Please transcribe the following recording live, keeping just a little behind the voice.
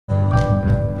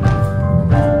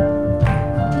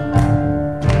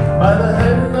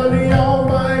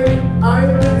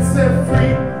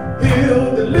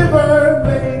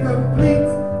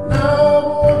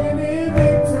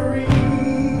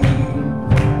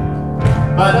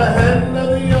By the hand of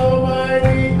the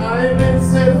Almighty, I've been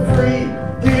set free,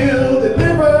 healed,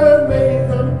 delivered,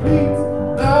 made complete.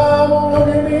 Now I'm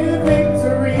walking in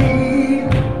victory.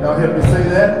 Y'all help me say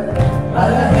that. By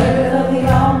the hand of the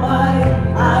Almighty,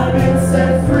 I've been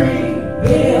set free,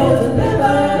 healed,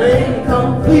 delivered, made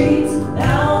complete.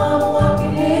 Now I'm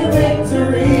walking in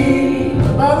victory.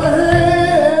 By the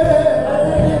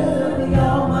hand of the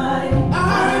Almighty,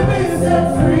 I've been set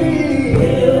free,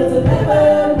 healed,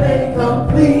 delivered, made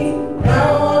complete. Now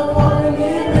I'm walking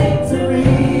in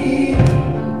victory.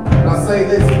 Now say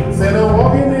this. Said I'm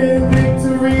walking in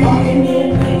victory.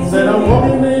 Said I'm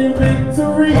walking in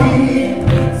victory.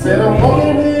 Said I'm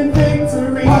walking in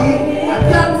victory. I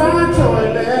got my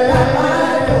joy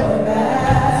back.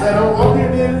 Said I'm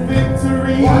walking in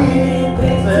victory.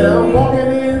 Said I'm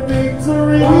walking in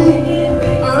victory.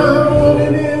 I'm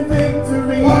walking in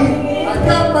victory. I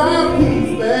got my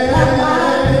peace back.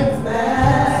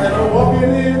 Said I'm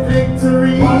walking in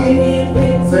victory.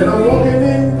 Said I'm walking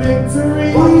in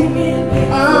victory.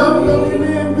 I'm walking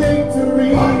in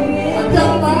victory. I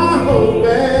got my hope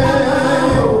back.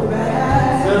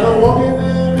 Said I'm walking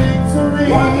in victory.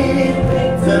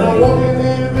 Said I'm walking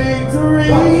in victory.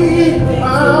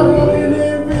 I'm walking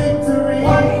in victory. I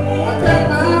got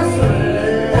my strength.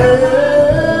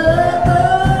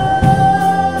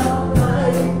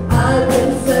 I've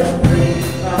been set free.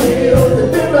 Healed,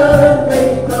 delivered,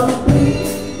 made complete.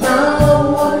 Now I'm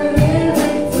walking in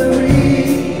victory.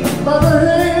 By the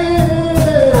hand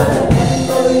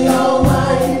of the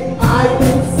Almighty, I've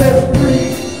been set free.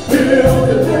 Healed,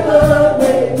 delivered,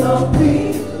 made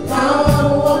complete. Now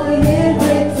I'm walking in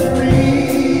victory.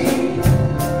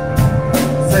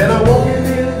 Said I'm walking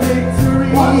in victory.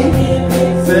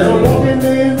 Said I'm walking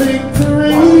in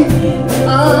victory.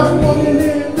 I'm walking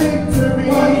in victory.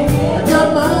 I got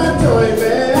my joy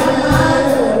back.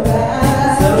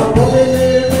 Said I'm walking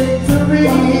in victory.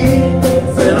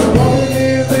 Said I'm walking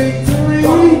in victory.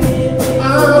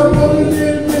 I'm walking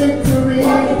in victory. I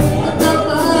got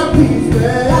my peace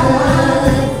back.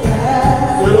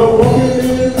 Said I'm walking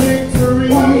in victory.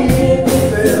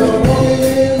 Said I'm walking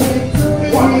in victory.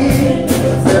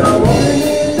 Said I'm walking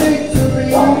in victory.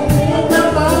 I got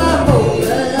my hope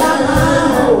back.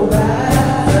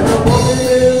 Said I'm walking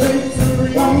in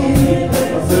victory.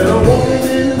 Said I'm walking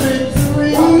in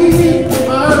victory.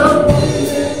 I'm walking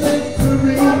in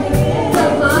victory. I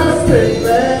got my strength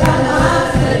back. I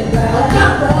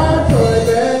got my joy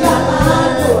back.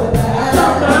 I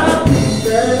got my peace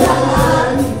back.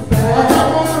 I got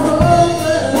my hope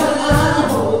back. I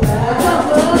got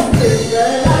my strength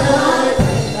back.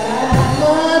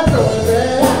 My joy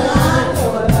back. I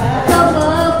got my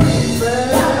peace back.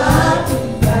 I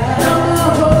got my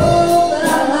hope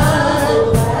back. I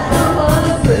got my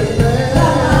strength back.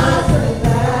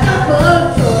 I got my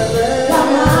joy back. I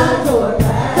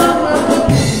got my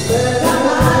peace back. I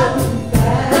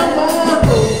got my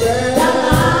hope back. I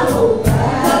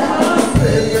got my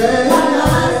strength back.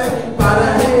 By the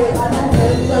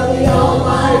hand of the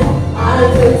Almighty,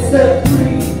 I've been set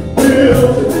free.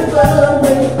 Healed, delivered,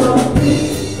 made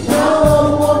complete. Now I'm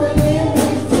walking in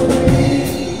victory.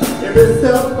 Every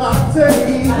step I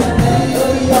take, of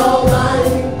the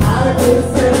Almighty, I've been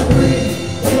set free.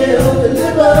 Healed,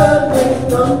 delivered, made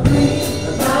complete.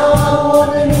 Now I'm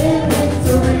walking in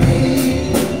victory.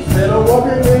 Said I'm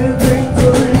walking in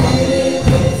victory.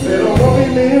 Said I'm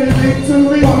walking in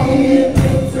victory.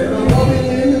 Said I'm walking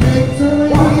in victory.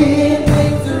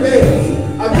 Hey,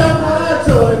 I got my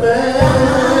joy back.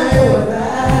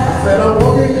 Said I'm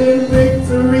walking in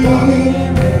victory.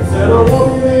 Said I'm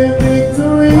walking in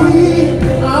victory.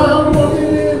 I'm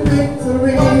walking in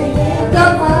victory. I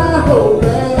got my hope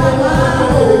back.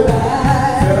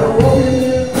 Said I'm walking in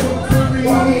victory.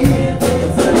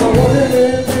 Said I'm walking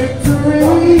in victory.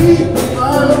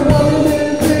 I'm walking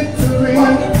in victory. I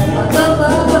got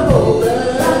my hope back.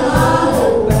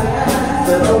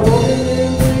 Said I'm walking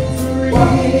in victory.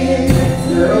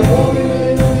 Said I'm walking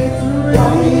in victory.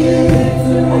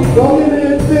 I'm walking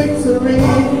in victory.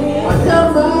 I got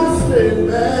my strength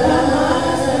back.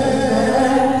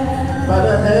 By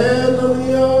the hand of the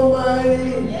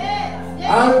Almighty,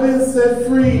 I've been set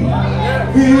free,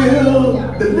 healed,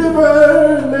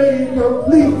 delivered, made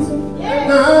complete.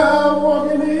 Now I'm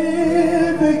walking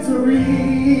in victory.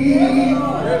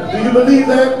 Do you believe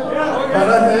that? By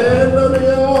the hand of the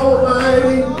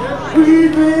Almighty,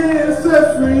 we've been set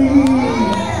free,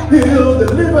 healed,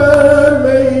 delivered,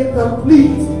 made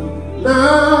complete.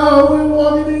 Now we're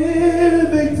walking in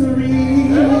victory.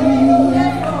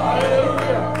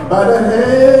 By the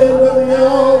hand of the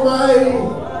Almighty,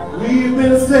 we've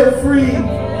been set free,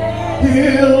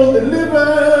 healed,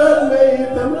 delivered, made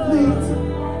complete.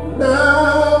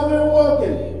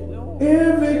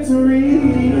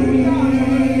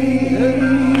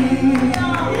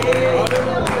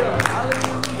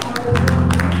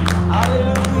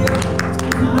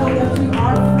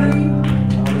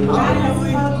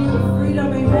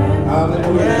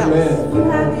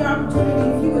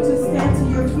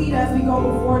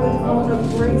 before the throne of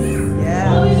grace.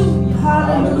 Yes.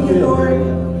 Hallelujah,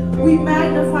 Lord. We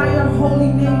magnify your holy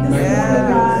name this morning,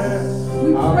 God. We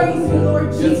praise you,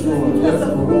 Lord Jesus, because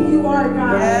of who you are,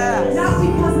 God. Yes. Not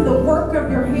because of the work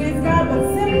of your hands, God, but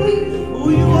simply Who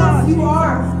you because are. you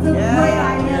are the Yes. great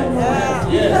I am,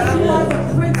 Lord. Yes. Because you are the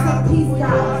Prince of Peace,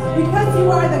 God. Because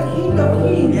you are the King of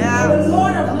Kings, Yes. the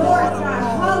Lord of Lords, God.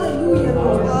 Hallelujah,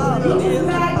 Lord. We just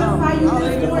magnify you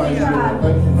this morning, God.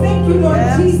 Thank you, Lord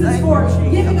Yes. Jesus, Thank for you,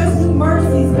 Jesus. giving us new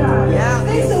mercies, God. Yes.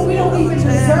 Things that we don't even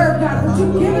deserve, God, but you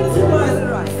give it to us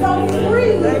so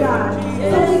freely, God.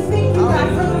 So we thank you, God,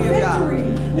 for the victory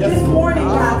this morning,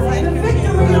 God. The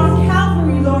victory on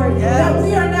Calvary, Lord, that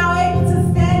we are now able to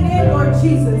stand in, Lord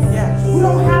Jesus. We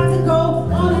don't have to go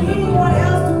through anyone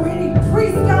else, through any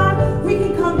priest, God. We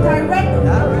can come directly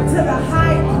to the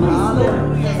high priest, Lord.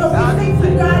 So we thank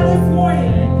you, God, this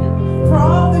morning for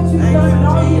all that you've done and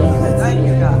all you will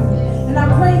continue. And I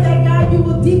pray that, God, you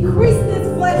will decrease this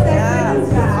flesh that brings,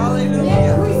 God.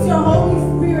 Increase your Holy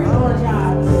Spirit, Lord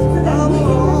God, so that we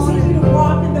can continue to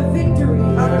walk in the victory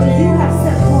that you have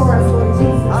set for us, Lord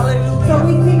Jesus. So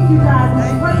we thank you, God. We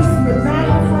praise you and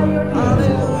magnify your name.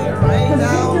 Because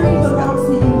victory belongs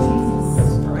to you, Jesus.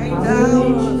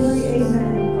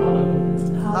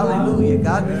 Amen. Hallelujah.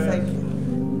 God, we thank you.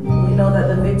 We know that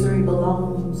the victory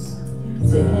belongs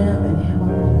to him and him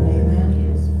alone. Amen.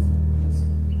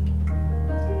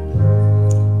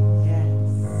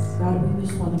 God, we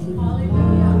just want to give you glory. We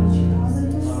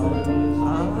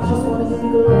just want to give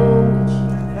you glory.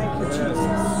 Thank you,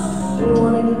 Jesus. We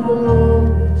want to give you glory.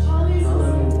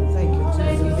 Thank you,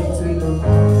 Jesus. Victory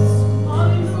belongs.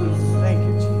 Thank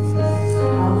you, Jesus.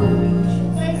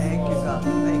 Hallelujah. Thank you, God.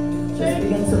 Thank you. Just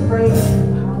begin to praise him.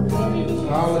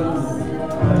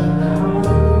 Hallelujah.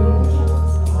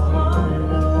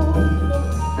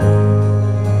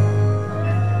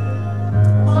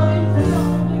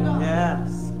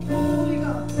 Yes.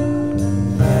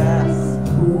 Yes.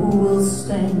 Who will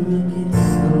stand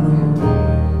against the Lord?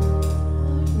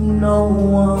 No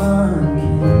one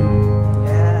can.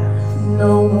 Yes.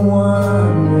 No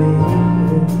one will.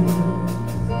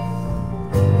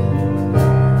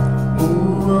 Who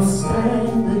will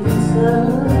stand against the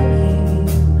King?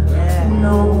 Yes.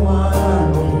 No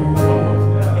one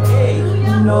can. Hey.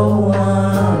 No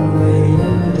one will.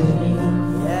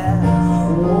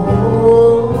 Yes.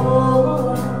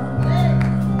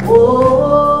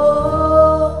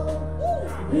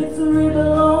 Victory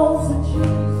belongs to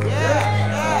Jesus. Yeah.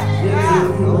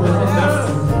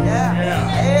 Yeah.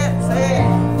 Say it. Say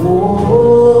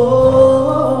it.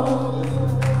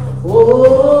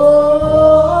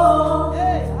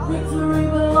 Victory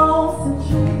belongs to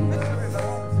Jesus.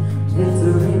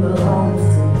 Victory belongs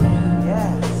to Him.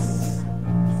 Yes.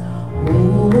 Who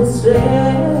will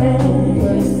stand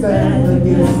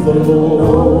Against the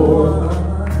Lord.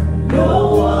 No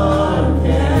one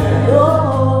can. No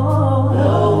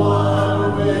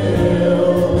one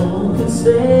will. Who can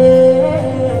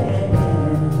stand?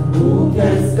 Who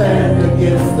can stand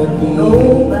against the King?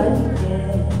 Nobody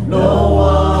can. No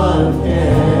one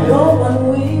can. No one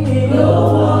will. No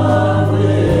one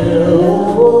will.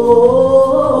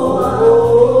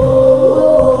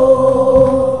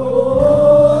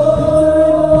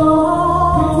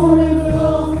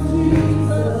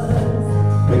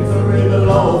 Victory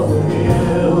belongs to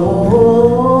Him.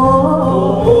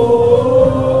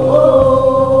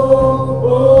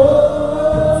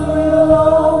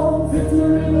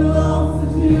 Victory belongs to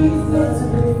Jesus.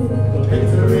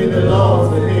 Victory belongs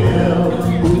to Him.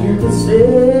 Who can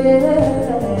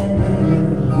stand?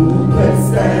 Who can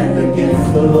stand against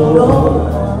the No Lord?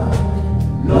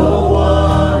 one. No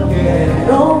one can.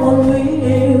 No one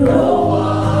will. No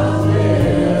one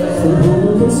will. So who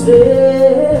can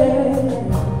stand?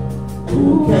 Who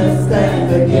can stand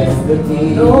against the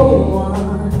King? No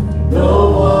one. No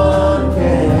one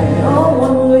can. No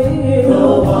one will. No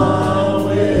one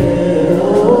will.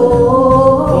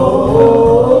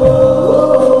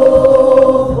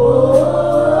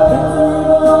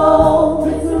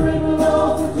 Victory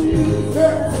belongs to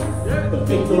Jesus. The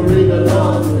victory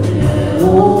belongs to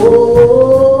Him.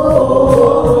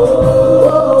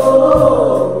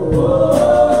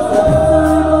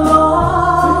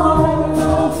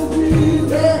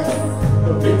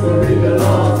 The victory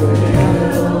belongs to Him.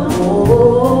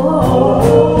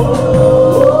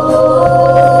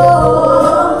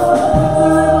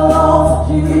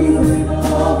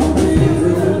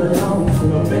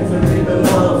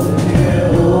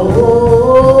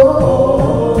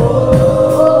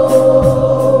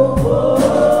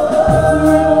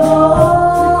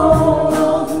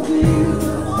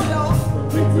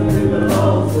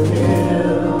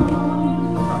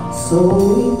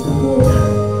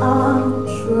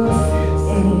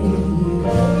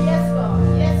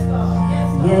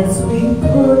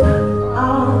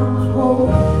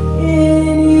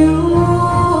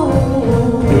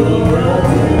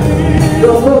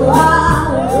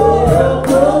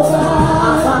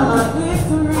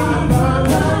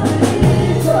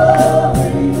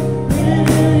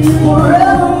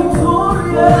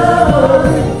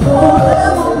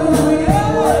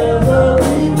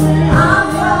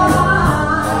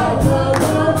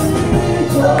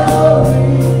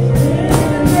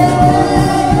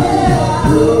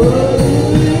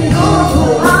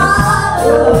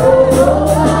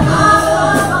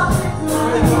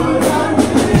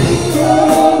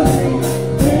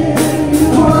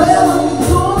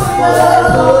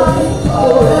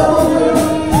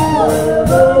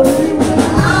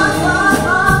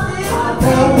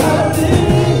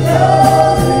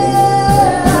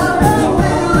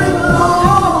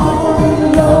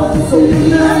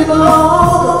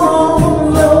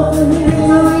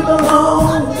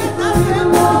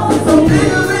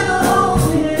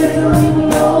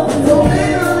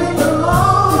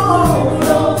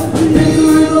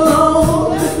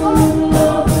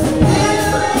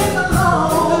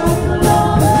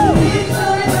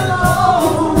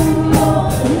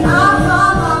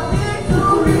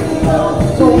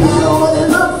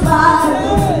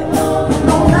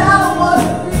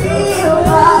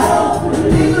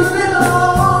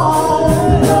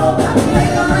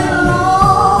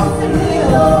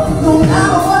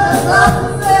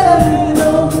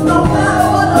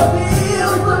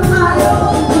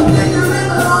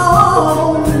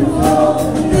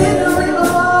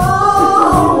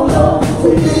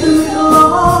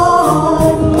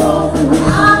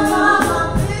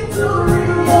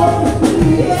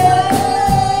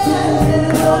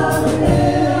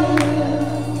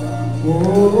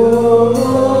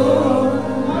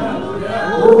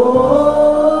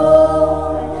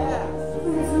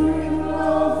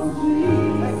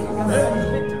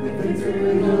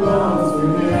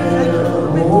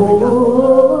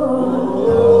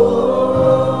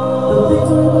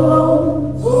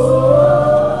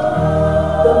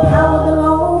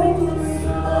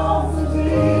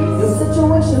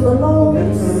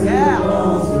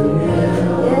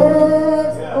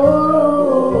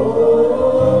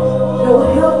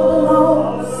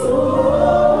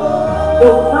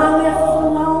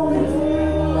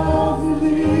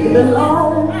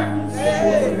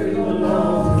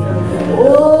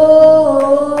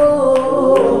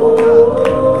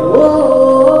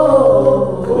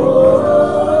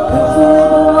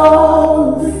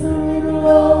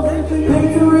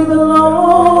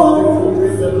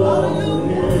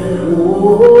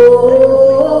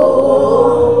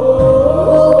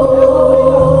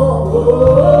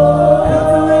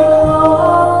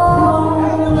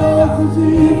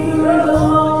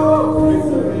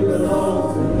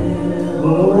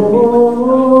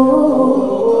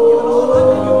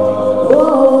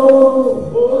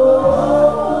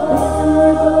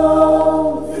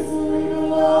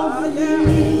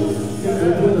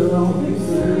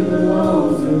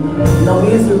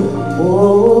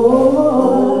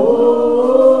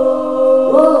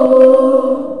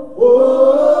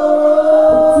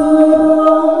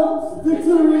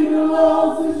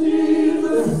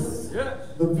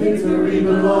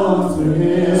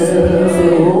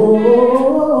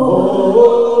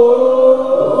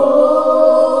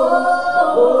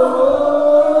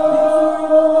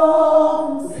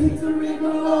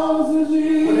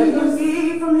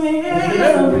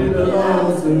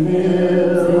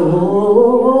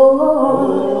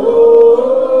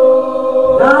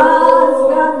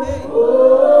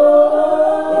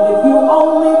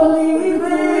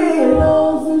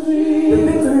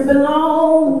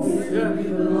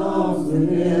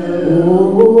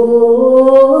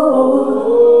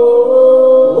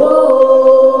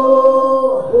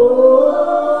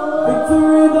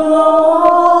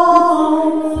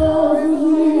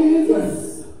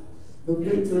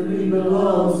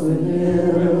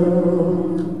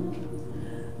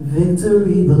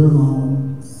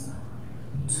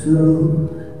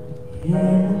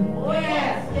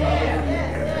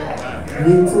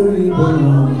 Victory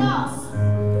belongs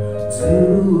to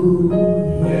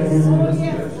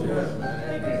Him.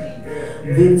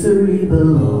 Victory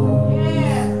belongs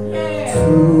to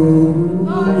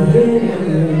Him.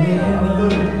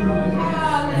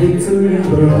 Victory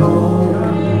belongs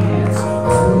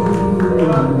to Him.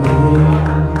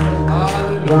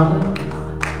 Robert,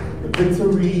 The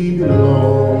victory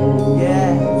belongs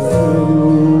Yes. to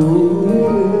Him.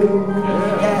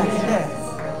 Yes, yes.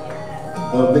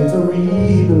 The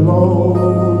victory belongs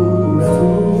to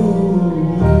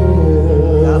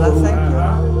God, I Him. thank you.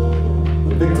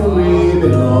 The victory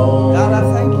belongs God, I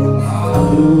thank you. to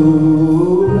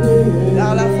Him.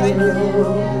 God, I thank you.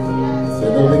 So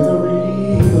the victory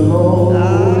belongs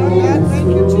God, thank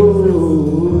you, to Him.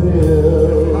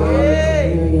 Hey.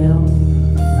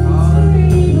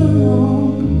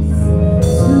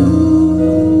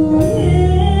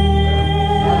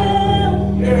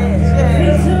 Yes, yes. Yes,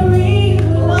 yes.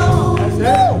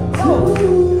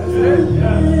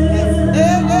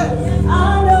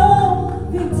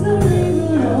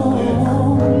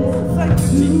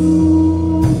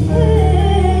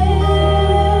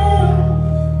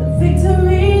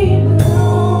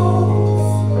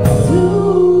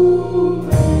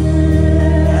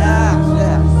 Yes,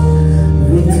 yes.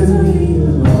 victory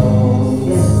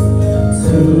belongs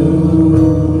to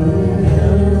Him.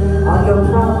 All your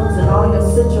problems and all your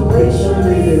situations,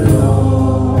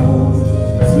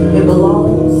 it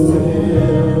belongs to Him.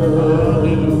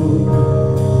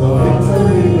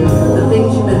 The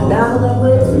things you've been battling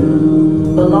with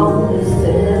belongs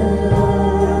to Him.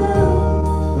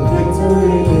 The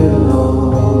victory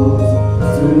belongs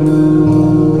to Him.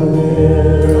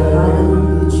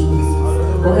 Hallelujah, Jesus.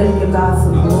 Go ahead and give God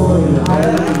some glory.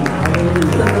 Hallelujah.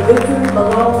 The victory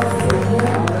belongs to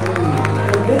Him.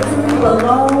 The victory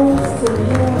belongs to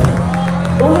Him.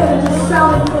 Go ahead and just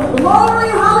shout it with glory.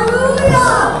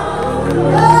 Hallelujah.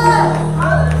 Yes.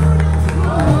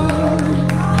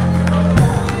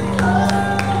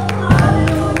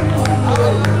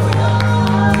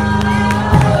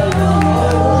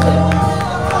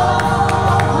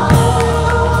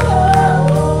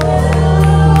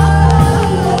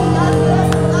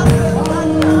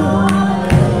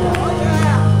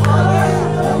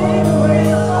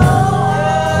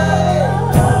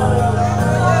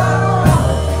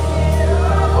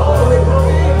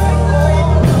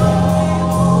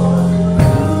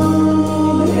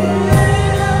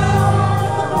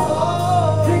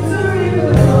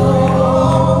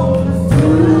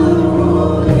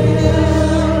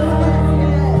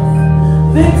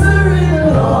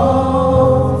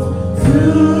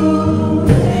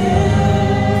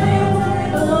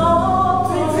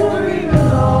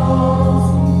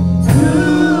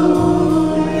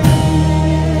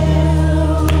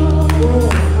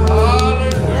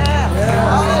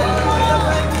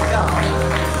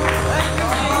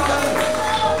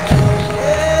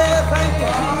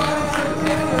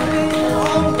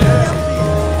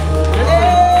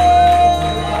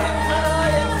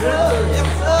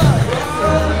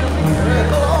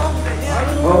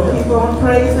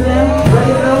 Praising Him,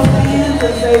 raise those hands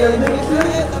and say the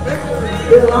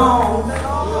victory belongs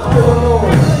to the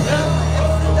Lord.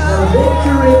 The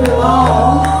victory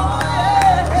belongs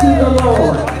to the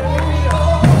Lord.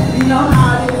 You know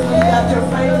how it is when you got your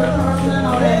favorite person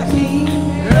on that team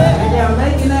and they're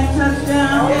making that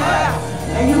touchdown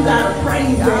and you got to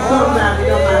praise Him comes out of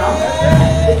your mouth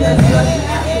because you're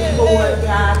happy for what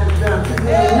God has done to you.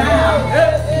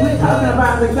 Now, we're talking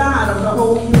about the God of the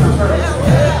whole universe.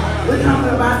 We're talking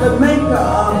about the maker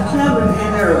of heaven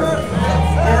and earth.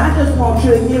 And I just want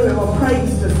you to give Him a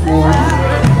praise this morning.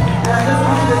 And I just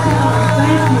want you to tell Him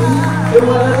thank you. It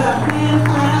was a hand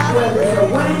clap, whether it's a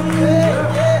wave,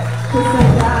 to say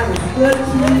God is good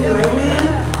to you. Amen.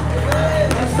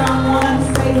 And someone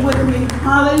say with me,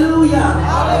 hallelujah.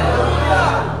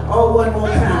 Hallelujah. Oh, one more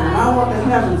time. I want the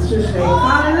heavens to say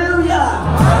hallelujah.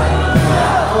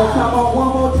 Hallelujah. Oh, come on, one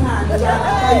more time. You got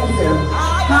to praise Him.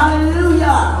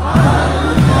 Hallelujah.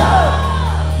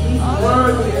 He's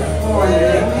worthy this morning.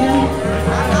 Amen.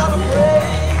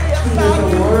 He is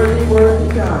a worthy, worthy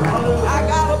God. I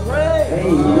gotta pray.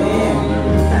 Amen.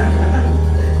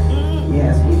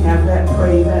 Yes, we have that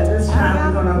praise. At this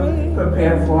time, we're going to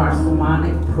prepare for our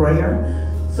sermonic prayer.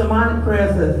 Sermonic prayer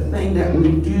is a thing that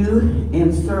we do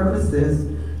in services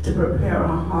to prepare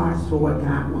our hearts for what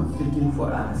God wants to do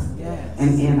for us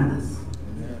and in us.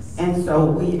 And so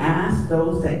we ask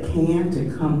those that can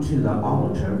to come to the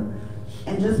altar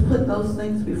and just put those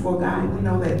things before God. We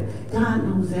know that God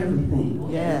knows everything.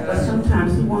 Yes. But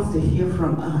sometimes he wants to hear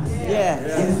from us. Yes.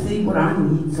 And see what our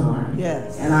needs are.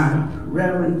 Yes. And our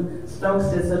Reverend Stokes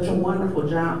did such a wonderful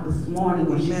job this morning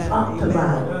when she talked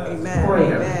about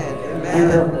prayer and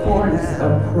the importance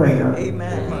of prayer.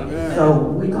 Amen. So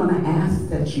we're going to ask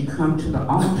that you come to the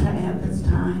altar at this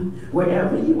time.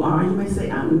 Wherever you are, you may say,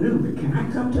 I'm new. Can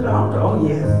I come to the altar? Oh,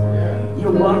 yes.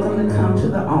 You're welcome to come to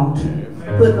the altar.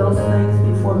 Put those things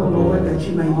before the Lord that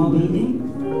you may be needing.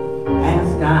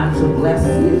 Ask God to bless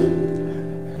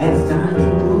you. Ask God to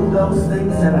remove those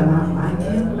things that are not like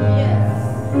him.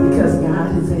 Because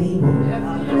God is able.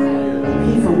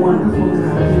 He's a wonderful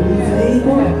God. And he's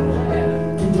able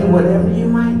to do whatever you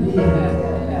might need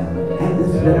at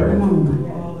this very moment.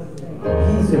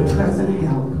 He's your present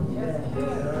help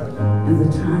in the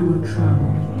time of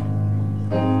trouble.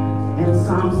 And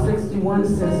Psalm 61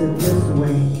 says it this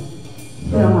way.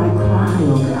 Hear my cry, O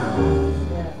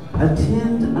God.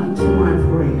 Attend unto my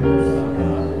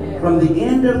prayers. From the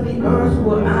end of the earth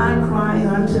will I cry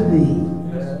unto thee.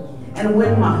 And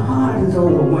when my heart is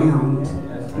overwhelmed,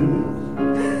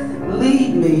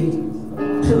 lead me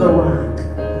to the rock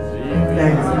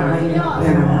that is higher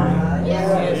than I.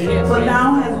 For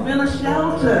thou hast been a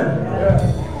shelter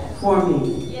for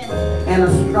me, and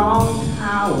a strong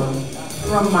tower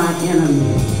from my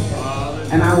enemies.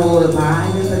 And I will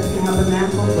abide in the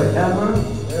tabernacle forever,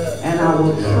 and I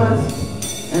will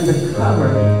trust in the cover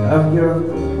of your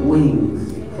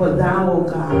wings. For thou, O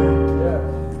God,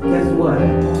 guess what?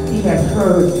 He has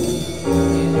heard me.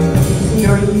 He's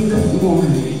hearing you this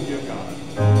morning.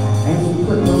 As you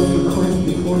put those requests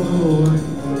before the Lord,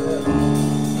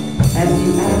 as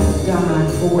you ask God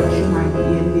for what you might be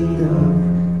in need of,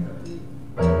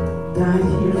 God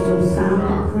hears those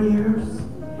silent prayers.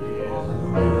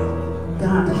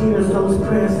 God hears those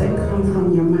prayers that come from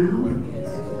your mouth.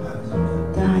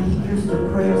 God hears the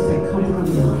prayers that come from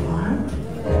your heart.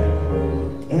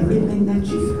 Everything that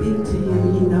you speak to him,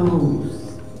 he knows.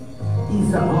 He's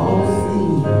the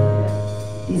all-seeing.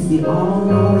 He's the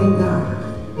all-knowing God.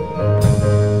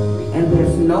 And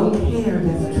there's no care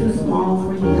that's too small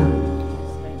for him.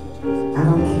 I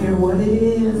don't care what it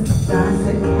is. God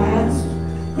said, cast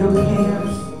your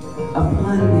cares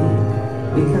upon me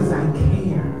because I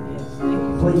care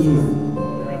for you.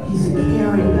 He's a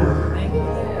caring God.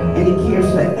 And he cares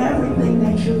for everything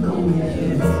that you're going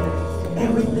through.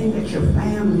 Everything that your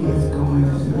family is going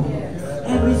through.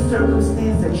 Every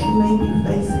circumstance that you may be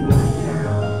facing right now.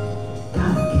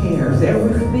 God cares.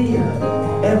 Every fear,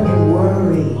 every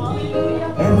worry,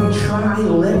 every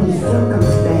trial, every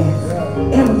circumstance,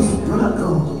 every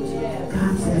struggle.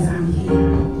 God says, I'm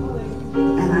here.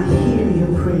 And I hear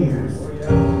your prayers.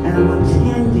 And I'm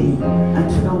attending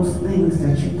unto those things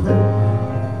that you put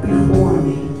before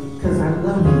me. Because I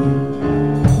love you.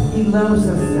 He loves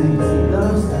us, saints. He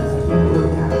loves us, people of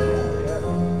God.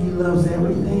 He loves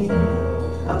everything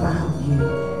about you.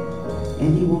 And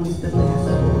he wants the best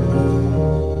for you.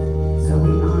 So we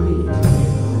honor you today,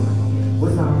 Lord,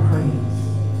 with our praise.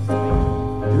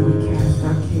 And we cast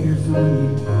our cares on you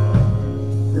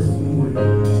this morning.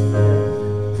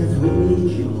 Because we need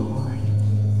you, Lord.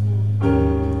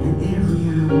 And every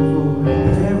hour, Lord,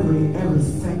 every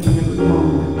second, every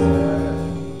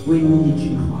moment, we need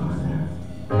you, Father.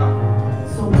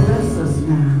 So bless us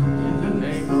now.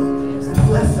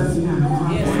 Bless us now,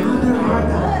 our Father, our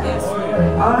God,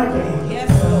 our Daddy.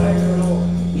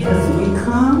 Because we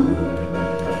come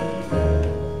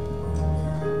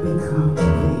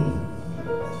today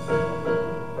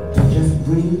to just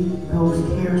bring those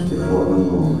cares before the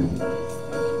Lord.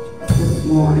 This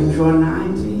morning, draw nigh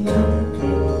to him,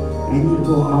 and he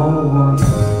will always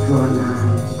draw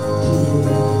nigh to you.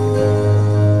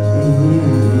 Amen,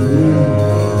 amen,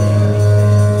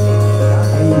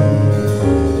 amen.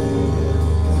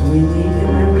 So we need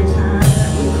him every time that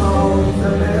we call. He's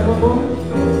available.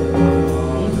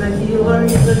 He's a healer.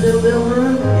 He's a deliverer.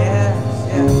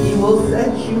 He will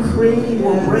set you free. He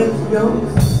will break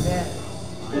yokes.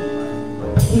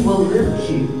 He will lift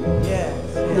you.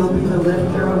 He'll be the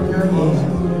lifter of your head.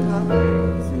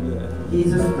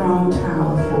 He's a strong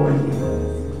tower for you.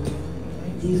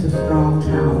 He's a strong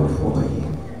tower for you.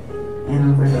 And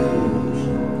a refuge.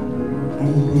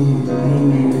 Amen.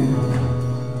 Amen.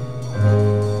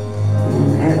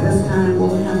 And at this time,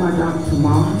 we'll have our Dr.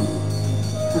 Moss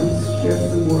come share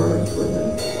some words with us.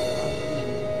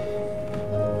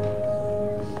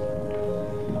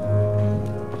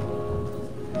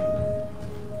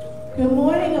 Good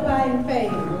morning, Abiding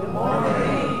Faith. Good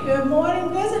morning. Good morning,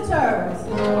 visitors.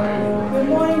 Good morning. Good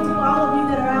morning to all of you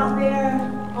that are out there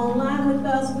online with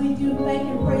us. We do thank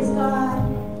and praise God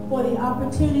for the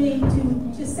opportunity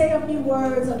to just say a few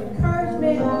words of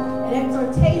encouragement and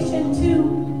exhortation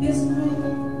to this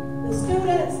group, the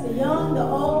students, the young, the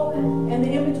old, and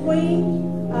the in-between.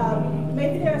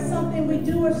 Maybe there's something we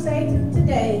do or say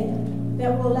today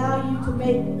that will allow you to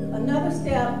make another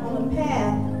step on the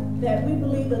path that we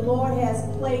believe the Lord has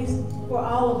placed for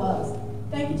all of us.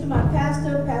 Thank you to my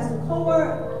pastor, Pastor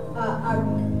Cowart, our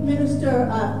minister,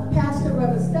 Pastor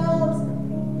Reverend Stubbs,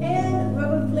 and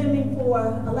Reverend Fleming for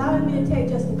allowing me to take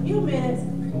just a few minutes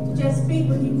to just speak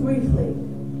with you briefly.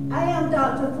 I am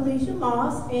Dr. Felicia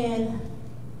Moss, and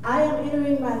I am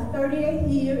entering my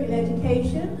 38th year in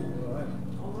education.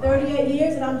 38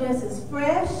 years, and I'm just as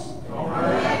fresh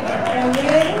and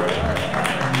ready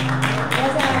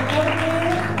as I've ever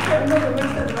been. I can't remember the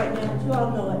rest of it right now, but you all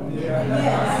know it.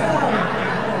 Yes,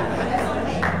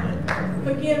 so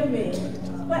forgive me.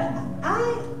 But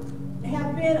I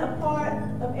have been a part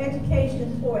of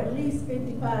education for at least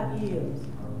 55 years.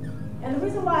 And the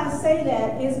reason why I say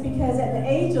that is because at the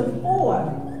age of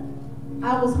 4,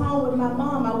 I was home with my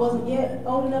mom. I wasn't yet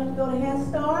old enough to go to Head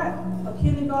Start or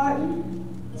kindergarten.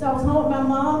 So I was home with my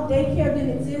mom. Daycare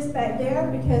didn't exist back there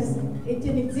because it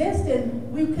didn't exist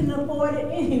and we couldn't afford it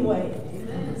anyway.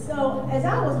 So as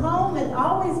I was home and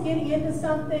always getting into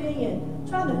something and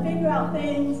trying to figure out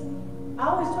things,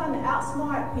 always trying to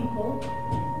outsmart people,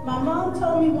 my mom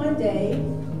told me one day,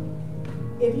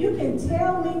 if you can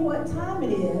tell me what time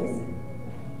it is,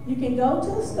 you can go to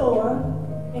the store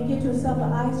and get yourself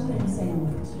an ice cream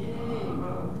sandwich.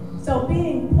 So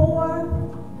being poor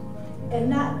and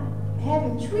not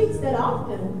having treats that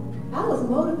often, I was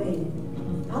motivated.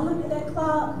 I looked at that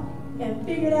clock and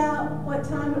figured out what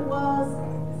time it was,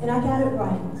 and I got it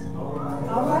right.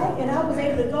 All right? And I was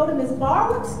able to go to Miss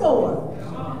Barwick's store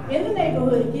in the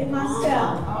neighborhood and get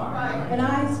myself an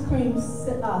ice cream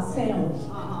sandwich.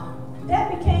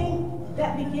 That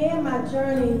began my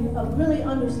journey of really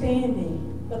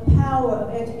understanding the power of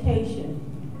education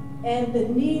and the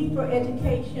need for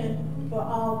education for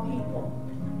all people.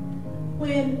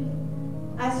 When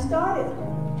I started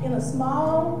in a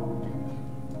small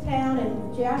town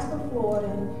in Jasper,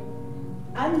 Florida,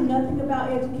 I knew nothing about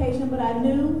education, but I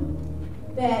knew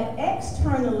that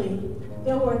externally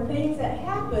there were things that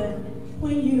happened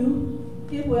when you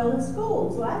did well in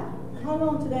school. So I hung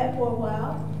on to that for a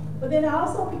while. But then I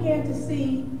also began to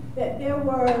see that there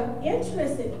were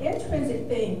intrinsic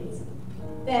things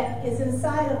that is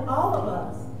inside of all of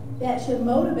us that should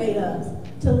motivate us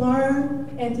to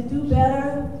learn and to do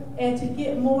better and to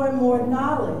get more and more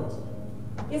knowledge.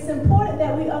 It's important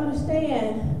that we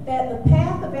understand that the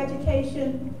path of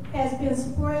education has been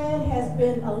spread, has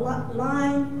been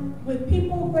aligned with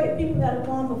people, great people that have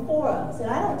gone before us. And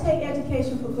I don't take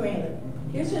education for granted.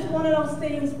 It's just one of those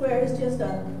things where it's just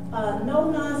a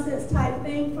no-nonsense type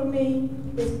thing for me.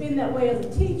 It's been that way as a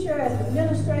teacher, as an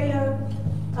administrator,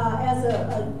 as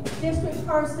a district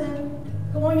person,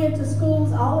 going into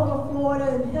schools all over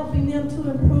Florida and helping them to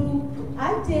improve.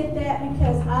 I did that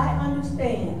because I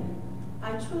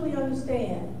truly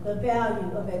understand the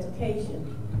value of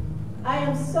education. I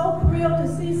am so thrilled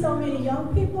to see so many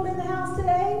young people in the house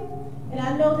today, and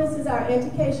I know this is our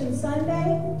Education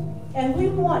Sunday, and we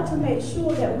want to make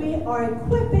sure that we are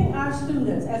equipping our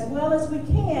students as well as we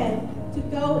can to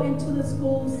go into the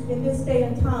schools in this day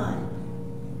and time.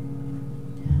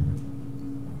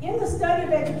 In the study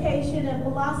of education and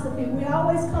philosophy, we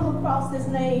always come across this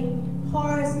name,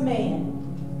 Horace Mann.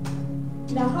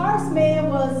 Now, Horace Mann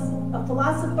was a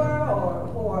philosopher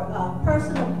or a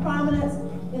person of prominence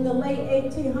in the late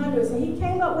 1800s, and he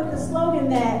came up with the slogan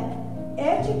that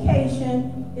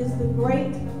education is the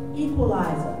great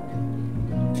equalizer.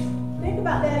 Think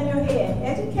about that in your head.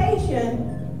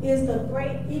 Education is the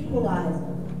great equalizer.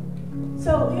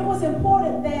 So it was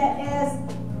important that as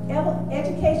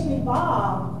education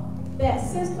evolved, that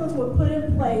systems were put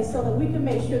in place so that we could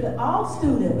make sure that all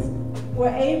students were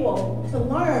able to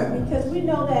learn, because we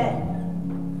know that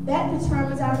that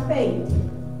determines our fate.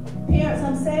 Parents,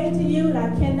 I'm saying to you, and I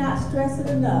cannot stress it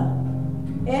enough,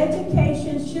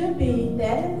 education should be,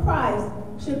 that in Christ,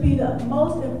 should be the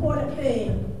most important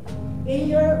thing in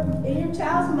your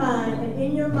child's mind and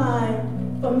in your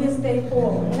mind from this day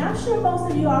forward. And I'm sure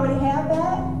most of you already have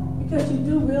that because you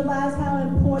do realize how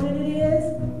important it is.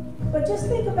 But just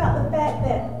think about the fact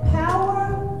that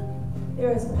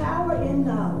there is power in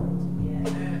knowledge.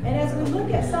 And as we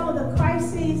look at some of the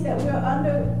crises that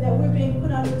we're being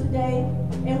put under today,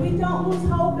 and we don't lose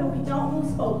hope and we don't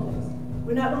lose focus.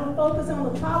 We're not going to focus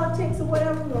on the politics or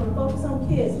whatever, we're going to focus on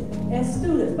kids and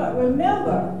students. But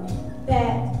remember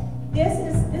that this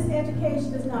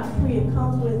education is not free. It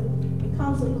comes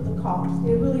comes with the cost.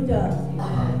 It really does.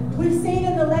 We've seen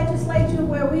in the legislature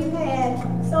where we've had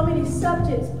so many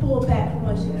subjects pulled back from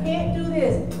us. You can't do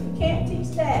this. You can't teach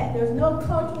that. There's no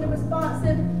culturally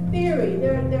responsive theory.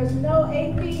 There's no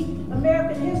AP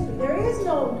American history. There is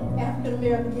no African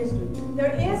American history.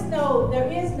 There is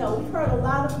no. We've heard a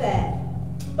lot of that.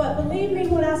 But believe me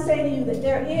when I say to you that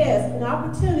there is an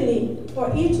opportunity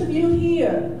for each of you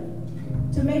here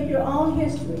to make your own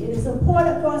history. It is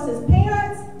important for us as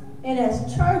parents and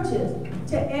as churches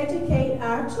to educate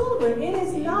our children. It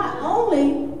is not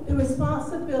only the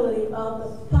responsibility of the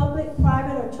public,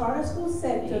 private, or charter school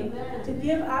sector to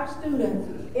give our students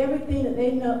everything that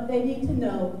they need to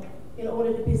know in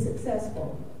order to be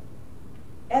successful.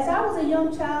 As I was a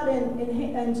young child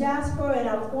in Jasper and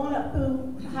I was going up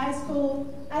through high school,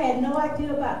 I had no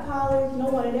idea about college. No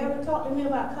one had ever talked to me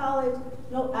about college.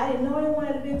 No, I didn't know anyone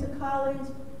that had been to college.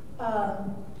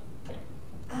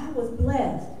 I was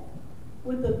blessed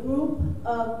with a group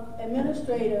of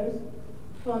administrators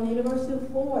from the University of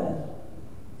Florida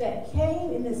that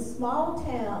came in this small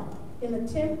town in the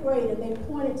 10th grade, and they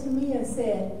pointed to me and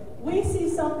said, "We see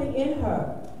something in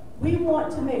her. We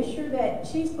want to make sure that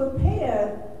she's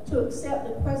prepared to accept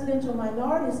the Presidential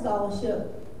Minority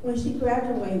Scholarship when she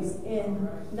graduates in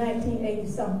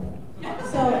 1980-something.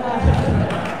 So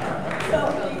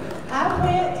I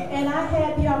went and I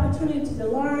had the opportunity to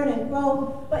learn and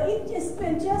grow, but it's just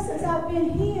been just since I've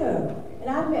been here. And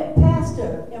I've met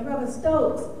Pastor and Reverend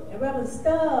Stokes and Reverend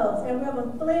Stubbs and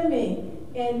Reverend Fleming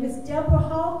and Miss Deborah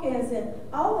Hawkins, and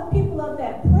all the people of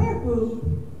that prayer group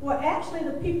were actually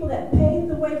the people that paved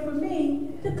the way for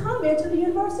me to come into the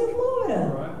University of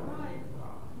Florida. Right.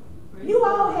 You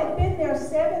all had been there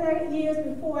 7 or 8 years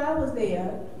before I was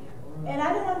there, and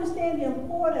I didn't understand the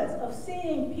importance of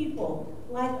seeing people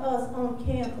like us on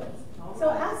campus. So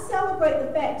I celebrate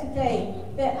the fact today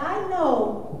that I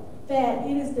know that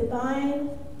it is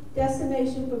divine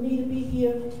destination for me to be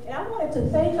here. And I wanted to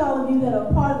thank all of you that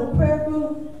are part of the prayer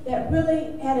group that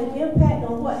really had an impact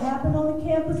on what happened on the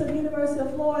campus of the University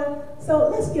of Florida. So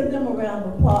let's give them a round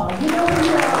of applause. You know who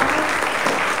you are.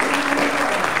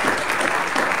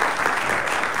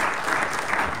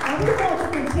 And we want to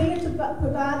continue to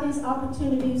provide these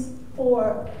opportunities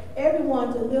for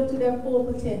everyone to live to their full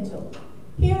potential.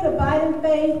 Here at Abide in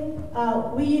Faith,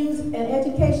 we use an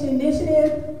education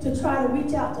initiative to try to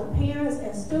reach out to parents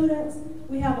and students.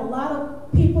 We have a lot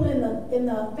of people in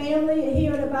the family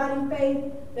here at Abide in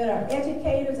Faith that are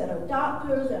educators, that are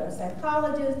doctors, that are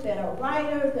psychologists, that are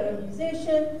writers, that are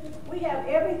musicians. We have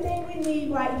everything we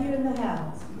need right here in the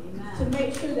house to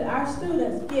make sure that our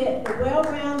students get the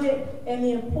well-rounded and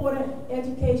the important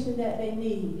education that they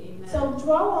need. So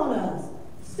draw on us.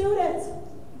 Students,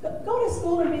 go to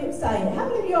school and be excited. How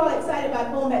many of you all are excited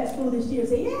about going back to school this year?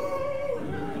 Say, yay!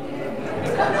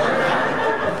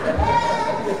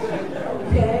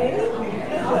 Okay,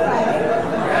 all right.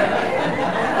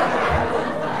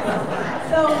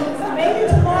 So maybe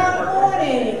tomorrow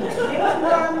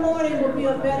morning will be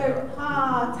a better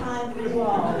time for you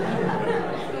all.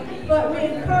 But we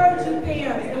encourage you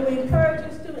parents and we encourage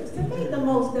you students to make the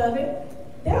most of it.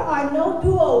 There are no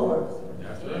do-overs.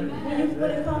 When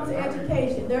it comes to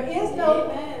education. There is no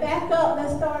back up,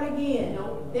 let's start again.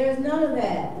 There's none of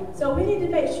that. So we need to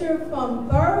make sure from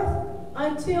birth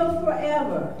until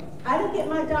forever. I didn't get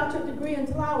my doctorate degree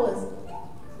until I was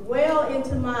well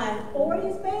into my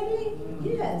 40s, maybe?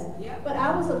 Yes. But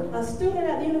I was a student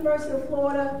at the University of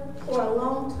Florida for a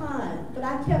long time. But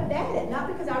I kept at it, not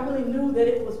because I really knew that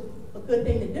it was a good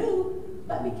thing to do,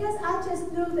 but because I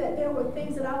just knew that there were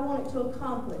things that I wanted to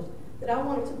accomplish, that I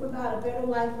wanted to provide a better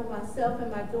life for myself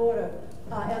and my daughter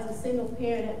as a single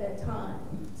parent at that time.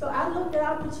 So I looked at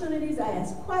opportunities, I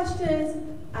asked questions,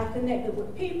 I connected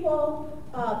with people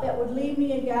that would lead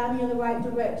me and guide me in the right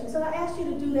direction. So I ask you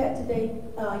to do that today,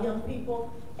 young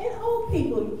people and old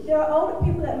people. There are older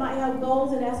people that might have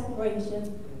goals and aspirations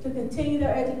to continue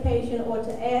their education or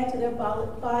to add to their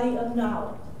body of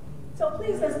knowledge. So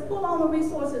please, let's pull on the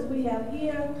resources we have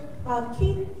here.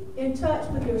 Keep in touch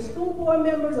with your school board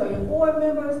members or your board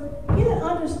members. Get an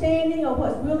understanding of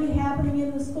what's really happening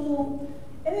in the school.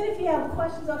 And then if you have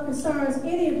questions or concerns,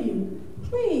 any of you,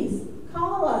 please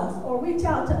call us or reach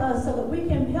out to us so that we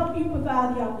can help you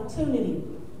provide the opportunity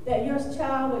that your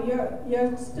child or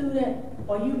your student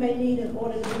or you may need in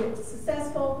order to be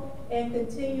successful and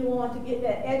continue on to get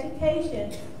that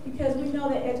education, because we know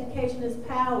that education is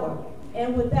power.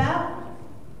 And without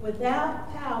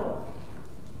power,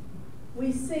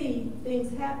 we see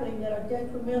things happening that are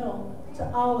detrimental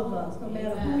to all of us, no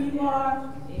matter who you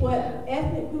are, what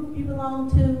ethnic group you belong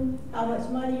to, how much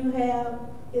money you have.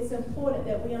 It's important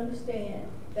that we understand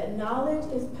that knowledge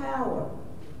is power.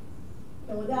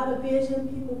 And without a vision,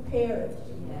 people perish.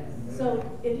 So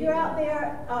if you're out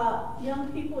there,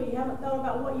 young people, you haven't thought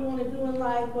about what you want to do in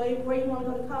life, where you want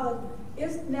to go to college,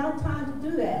 it's now time to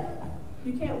do that.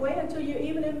 You can't wait until you're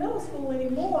even in middle school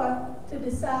anymore to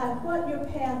decide what your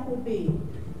path will be,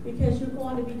 because you're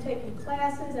going to be taking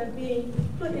classes and being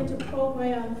put into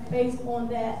programs based on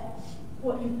that,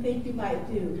 what you think you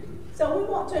might do. So we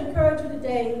want to encourage you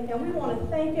today, and we want to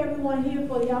thank everyone here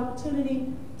for the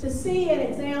opportunity to see an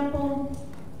example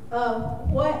of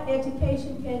what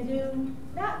education can do.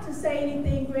 Not to say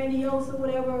anything grandiose or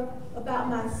whatever about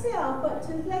myself, but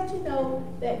to let you know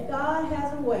that God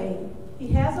has a way.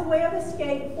 He has a way of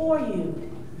escape for you,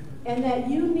 and that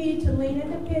you need to lean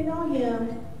and depend on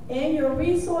Him and your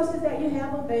resources that you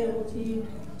have available to you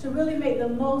to really make the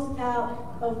most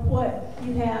out of what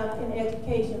you have in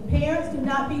education. Parents, do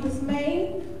not be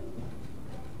dismayed.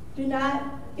 Do not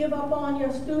give up on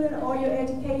your student or your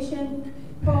education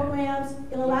programs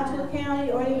in Alachua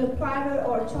County or either private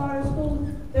or charter school.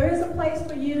 There is a place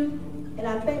for you, and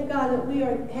I thank God that we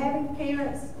are having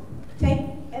parents take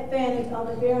advantage of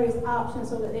the various options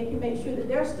so that they can make sure that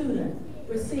their student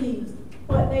receives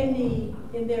what they need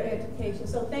in their education.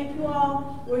 So thank you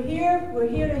all. We're here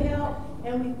to help,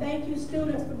 and we thank you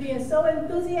students for being so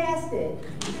enthusiastic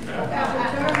about the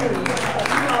journey that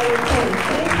you all will take.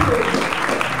 Thank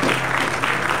you.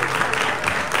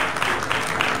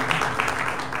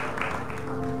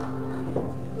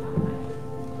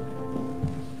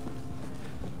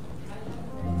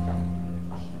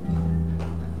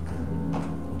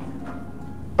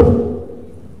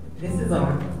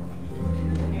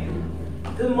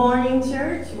 Good morning,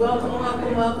 church. Welcome,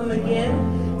 welcome, welcome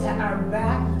again to our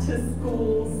Back to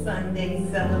School Sunday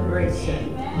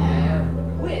celebration,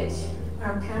 which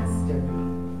our pastor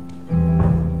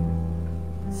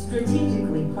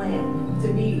strategically planned to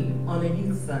be on a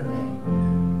youth Sunday.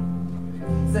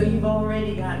 So you've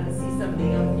already gotten to see some of the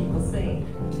young people sing.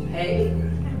 Hey?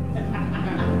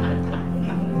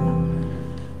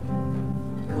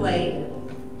 Clay.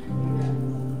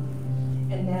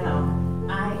 And now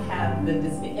I have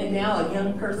and now a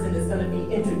young person is going to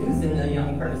be introducing a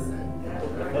young person,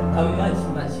 a much,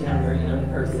 much younger young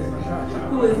person,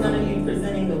 who is going to be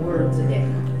presenting the word today.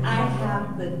 I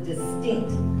have the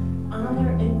distinct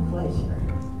honor and pleasure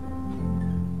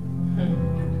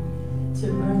to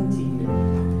bring to you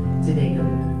today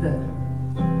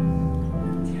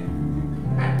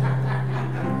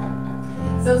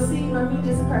So see, let me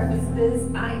just preface this.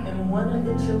 I am one of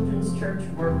the children's church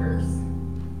workers.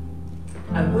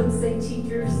 I would say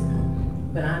teachers,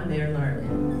 but I'm there learning.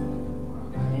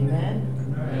 Amen?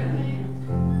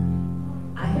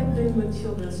 Amen. I have been with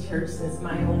children's church since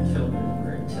my own children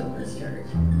were in children's church,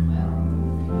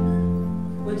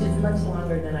 which is much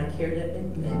longer than I care to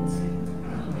admit.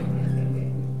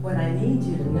 What I need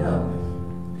you to know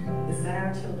is that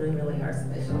our children really are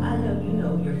special. I know you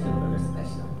know your children are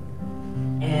special.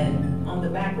 And on the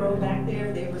back row back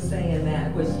there, they were saying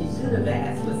that what she should have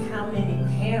asked was how many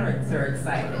parents are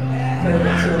excited for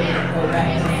the children to go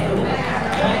back to school.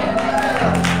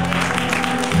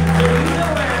 So you know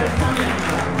where I'm coming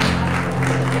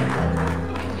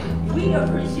from. We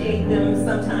appreciate them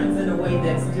sometimes in a way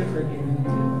that's different than you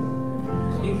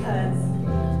do. Because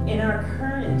in our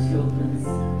current children's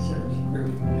church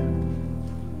group,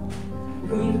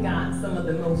 we've got some of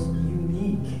the most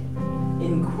unique,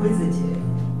 inquisitive,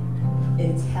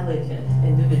 intelligent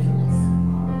individuals.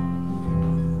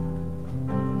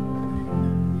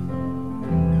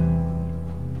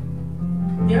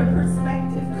 Their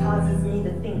perspective causes me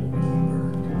to think deeper.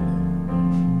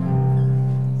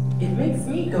 It makes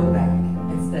me go back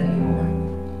and study more.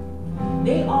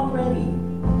 They already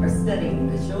are studying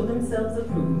to show themselves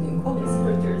approved and quoting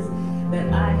scriptures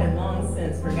that I had long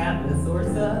since forgotten the source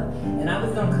of, and I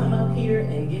was gonna come up here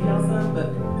and give y'all some,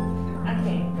 but I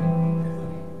can't.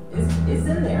 It's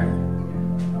in there.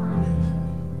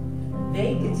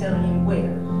 They can tell you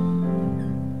where.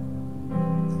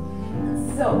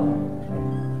 So,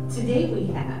 today we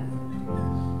have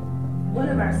one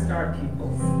of our star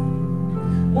pupils,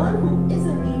 one who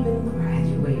isn't even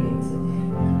graduating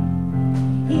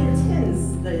today. He attends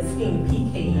the esteemed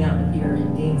P.K. Young here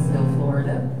in Gainesville,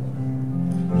 Florida.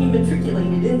 He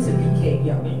matriculated into P.K.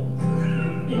 Young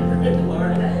here in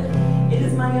Florida. It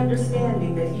is my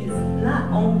understanding that he is not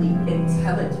only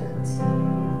intelligent,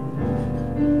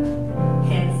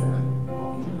 handsome,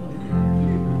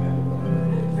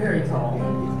 very tall,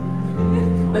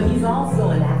 but he's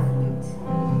also an athlete.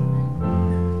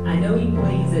 I know he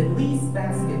plays at least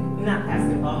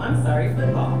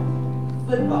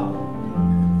football.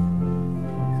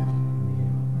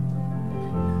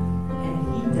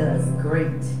 does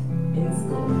great in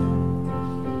school.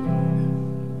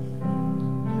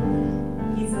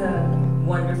 He's a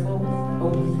wonderful,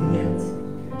 obedient.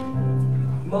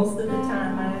 Most of the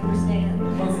time, I understand.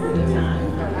 Most of the time.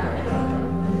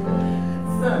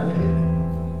 Son.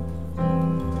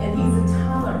 And he's a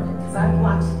tolerant, because I've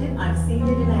watched it, I've seen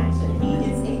it in action. He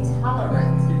is a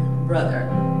tolerant brother.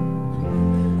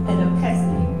 And a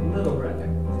pesky little brother.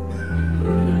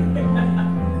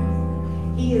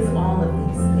 He is all of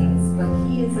these things, but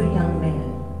he is a young man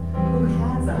who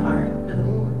has a heart for the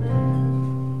Lord.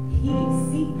 He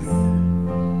seeks.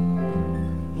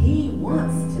 He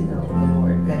wants to know the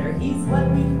Lord better. He's what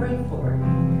we pray for.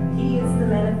 He is the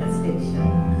manifestation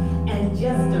and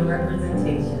just a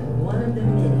representation, one of the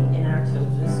many in our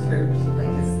children's church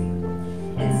legacy.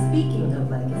 And speaking of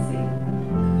legacy,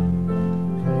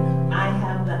 I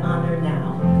have the honor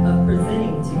now of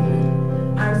presenting to you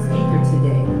our speaker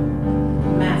today,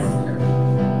 Master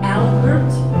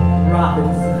Albert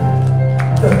Robinson.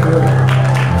 The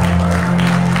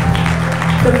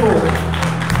fourth.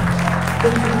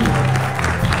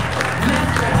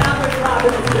 Master Albert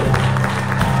Robinson.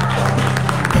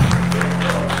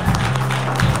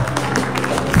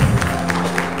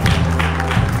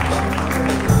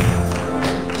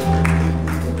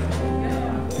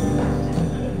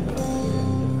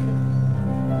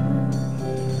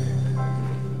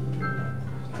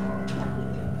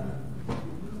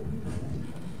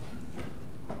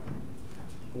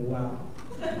 Wow.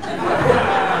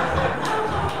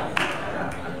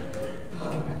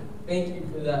 Thank you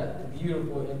for that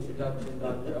beautiful introduction,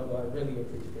 Dr. Elba. I really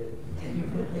appreciate it.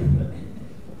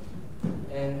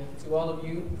 And to all of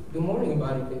you, good morning,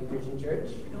 Body Faith Christian Church.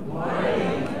 Good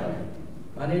morning.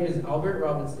 My name is Albert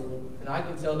Robinson, and I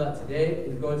can tell that today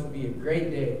is going to be a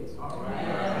great day. All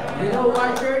right. You know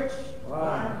why, church?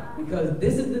 Why? Because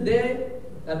this is the day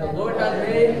that the Lord has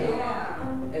made,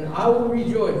 and I will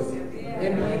rejoice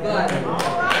and be glad.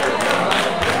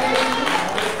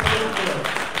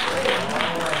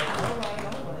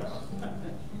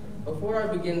 Before I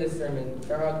begin this sermon,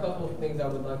 there are a couple of things I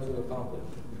would like to accomplish.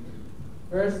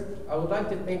 First, I would like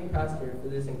to thank Pastor for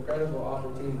this incredible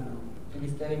opportunity to be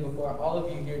standing before all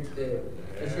of you here today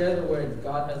to share the words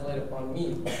God has laid upon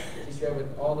me to share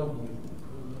with all of you.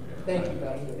 Thank you,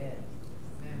 Pastor.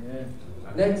 Amen.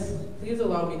 Next, please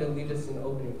allow me to lead us in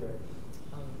opening prayer.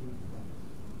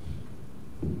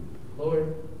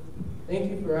 Lord, thank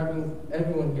you for having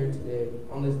everyone here today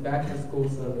on this back to school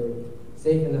Sunday,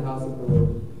 safe in the house of the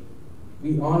Lord.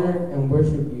 We honor and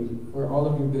worship you for all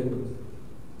of your goodness.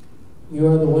 You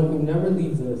are the one who never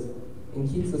leaves us and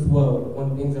keeps us well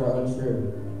when things are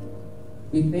unsure.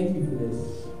 We thank you for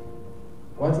this.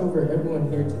 Watch over everyone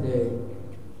here today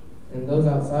and those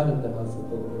outside of the house of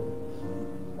the Lord.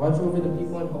 Watch over the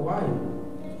people in Hawaii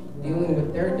dealing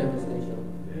with their devastation.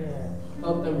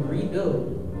 Help them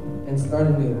rebuild and start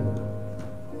anew.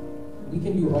 We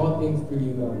can do all things through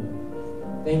you, God.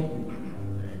 Thank you.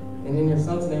 And in your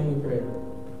Son's name we pray.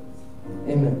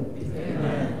 Amen.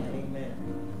 Amen.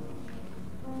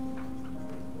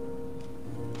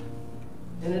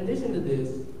 In addition to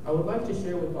this, I would like to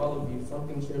share with all of you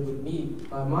something shared with me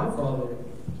by my father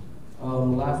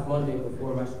last Monday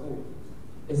before my school.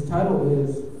 His title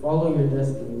is Follow Your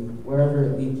Destiny Wherever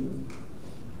It Leads You.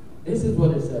 This is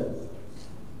what it says.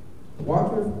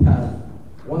 Walk your path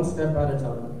one step at a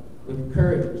time with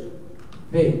courage,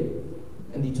 faith,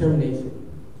 and determination.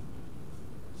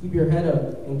 Keep your head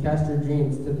up and cast your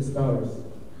dreams to the stars.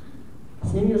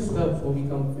 Soon your steps will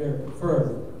become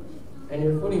firm, and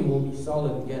your footing will be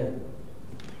solid again.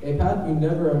 A path you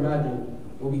never imagined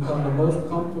will become the most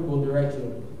comfortable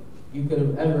direction you could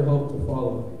have ever hoped to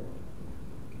follow.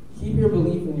 Keep your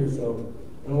belief in yourself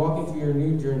and walk into your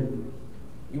new journey.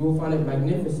 You will find it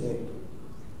magnificent,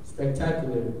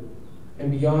 spectacular,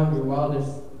 and beyond your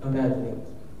wildest imaginings.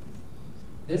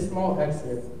 This small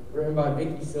excerpt, written by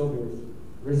Vicky Silvers,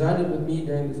 resided with me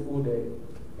during the school day,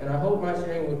 and I hope my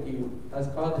sharing with you has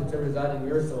caused it to reside in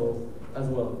your souls as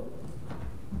well.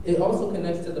 It also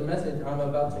connects to the message I'm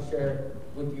about to share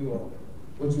with you all,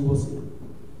 which you will see.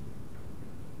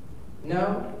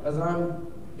 Now, as I'm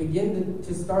beginning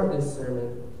to start this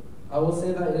sermon, I will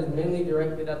say that it is mainly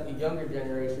directed at the younger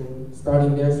generation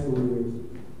starting their school years,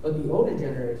 but the older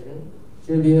generation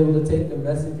should be able to take the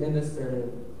message in this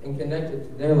sermon and connect it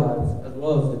to their lives as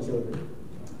well as the children.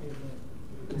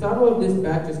 The title of this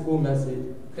back to school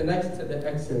message connects to the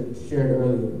excerpt shared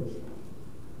earlier.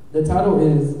 The title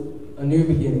is A New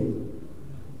Beginning.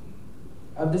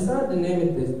 I've decided to name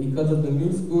it this because of the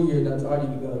new school year that's already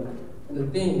begun and the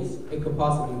things it could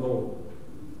possibly hold.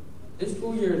 This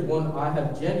school year is one I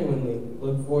have genuinely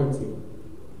looked forward to,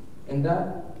 and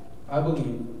that I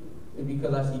believe, is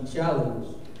because I see challenge,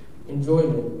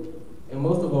 enjoyment, and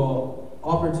most of all,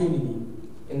 opportunity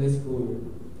in this school year.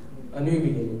 A new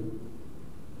beginning.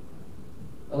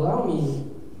 Allow me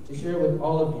to share with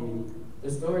all of you the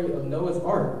story of Noah's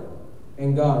Ark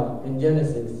and God in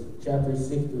Genesis chapters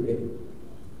 6 through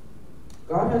 8.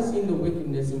 God has seen the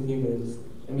wickedness in humans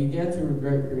and began to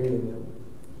regret creating them.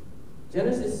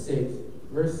 Genesis 6,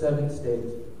 verse 7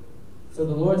 states, "So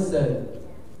the Lord said,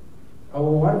 I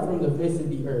will wipe from the face of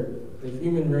the earth the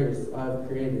human race I have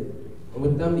created, and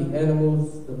with them the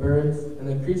animals, the birds, and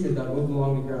the creatures that move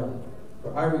along the ground,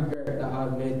 for I regret that I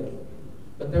have made them."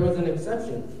 But there was an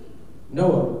exception.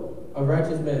 Noah, a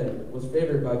righteous man, was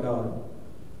favored by God.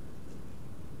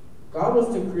 God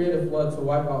was to create a flood to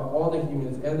wipe out all the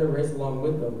humans and their race along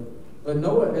with them, but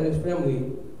Noah and his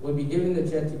family would be given the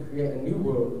chance to create a new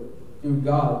world through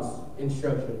God's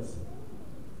instructions.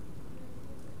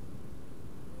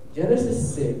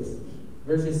 Genesis 6,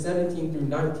 verses 17 through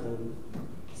 19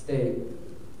 state,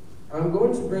 "I am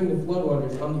going to bring the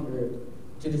floodwaters on the earth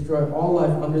to destroy all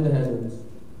life under the heavens,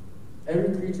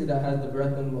 every creature that has the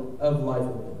breath of life in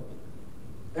it.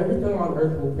 Everything on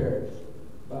earth will perish,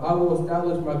 but I will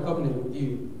establish my covenant with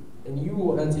you, and you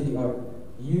will enter the ark,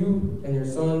 you and your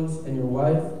sons and your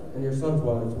wife and your sons'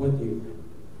 wives with you.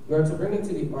 You are to bring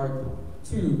into the ark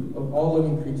 2 of all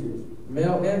living creatures,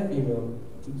 male and female,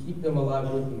 to keep them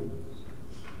alive with you."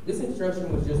 This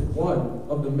instruction was just one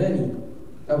of the many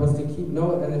that was to keep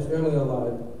Noah and his family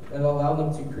alive and allow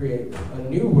them to create a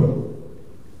new world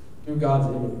through God's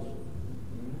image.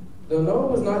 Though Noah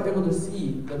was not able to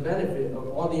see the benefit of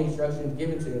all the instructions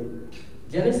given to him,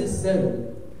 Genesis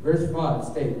 7, verse 5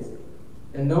 states,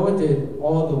 "And Noah did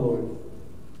all the Lord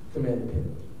commanded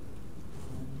him."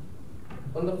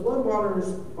 When the flood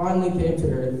waters finally came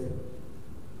to earth,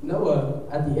 Noah,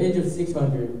 at the age of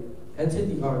 600,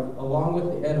 entered the ark along with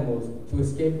the animals to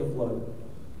escape the flood.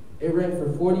 It rained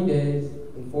for 40 days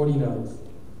and 40 nights.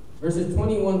 Verses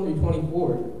 21 through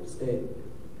 24 state,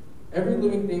 "Every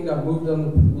living thing that moved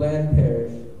on the land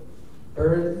perished,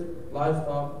 birds,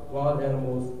 livestock, wild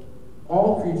animals,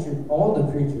 all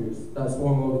the creatures that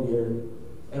swarm over the earth,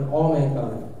 and all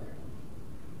mankind.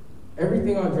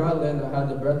 Everything on dry land that had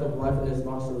the breath of life in its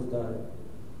nostrils died.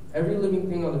 Every living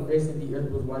thing on the face of the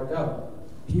earth was wiped out,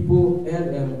 people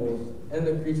and animals, and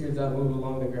the creatures that move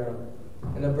along the ground,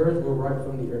 and the birds were wiped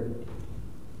from the earth.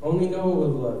 Only Noah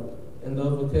was left, and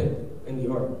those with him in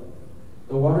the ark.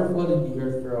 The water flooded the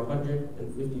earth for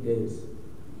 150 days.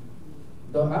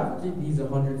 Though after these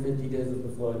 150 days of the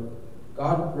flood,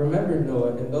 God remembered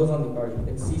Noah and those on the ark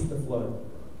and ceased the flood.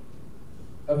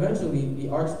 Eventually, the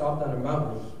ark stopped on a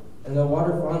mountain, and the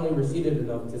water finally receded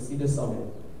enough to see the summit.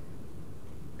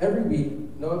 Every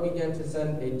week, Noah began to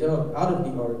send a dove out of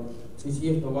the ark to see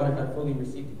if the water had fully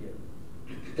receded yet.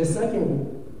 The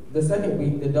second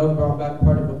week, the dove brought back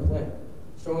part of a plant,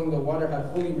 showing the water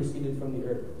had fully receded from the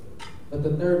earth. But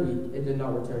the third week, it did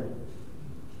not return.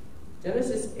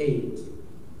 Genesis 8,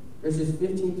 verses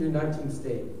 15 through 19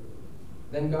 state,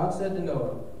 "Then God said to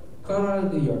Noah, come out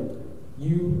of the ark,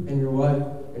 you and your wife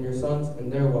and your sons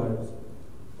and their wives.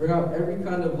 Bring out every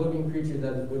kind of living creature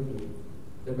that is with you,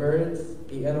 the birds,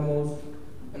 the animals,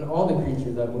 and all the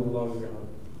creatures that move along the ground,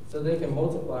 so they can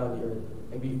multiply on the earth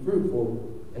and be fruitful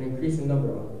and increase in number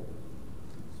on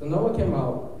it." So Noah came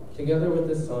out, together with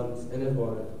his sons and his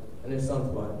wife and his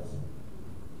sons' wives.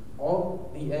 All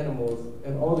the animals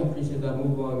and all the creatures that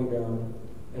move along the ground,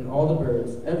 and all the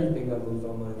birds, everything that moves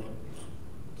on land,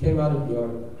 came out of the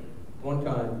ark, one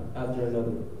kind after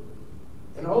another.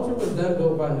 An altar was then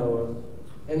built by Noah,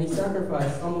 and he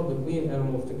sacrificed some of the clean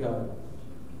animals to God.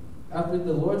 After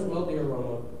the Lord smelled the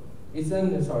aroma, he said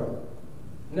in his heart,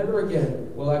 "Never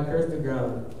again will I curse the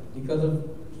ground because of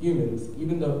humans,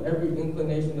 even though every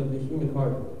inclination of the human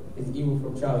heart is evil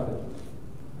from childhood.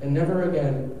 And never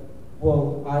again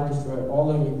will I destroy all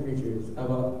living creatures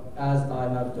as I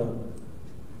have done."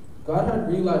 God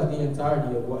had realized the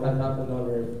entirety of what had happened on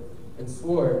earth and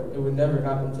swore it would never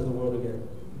happen to the world again.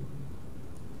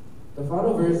 The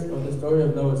final verse of the story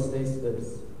of Noah states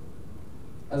this: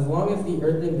 "As long as the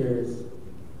earth endures,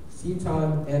 seed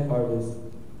time and harvest,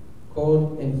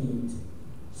 cold and heat,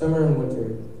 summer and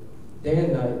winter, day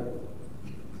and night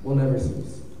will never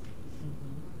cease."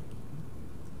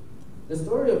 The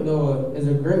story of Noah is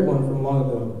a great one from long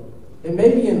ago. It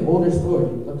may be an older story,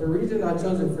 but the reason I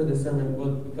chose it for this sermon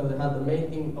was because it had the main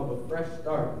theme of a fresh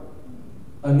start,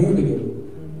 a new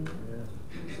beginning.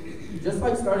 Just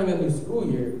like starting a new school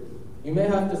year, you may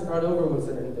have to start over with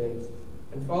certain things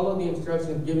and follow the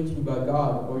instructions given to you by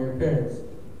God or your parents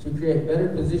to create better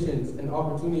positions and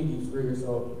opportunities for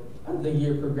yourself as the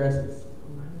year progresses.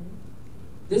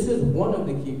 This is one of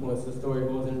the key points the story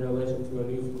holds in relation to a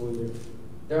new school year.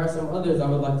 There are some others I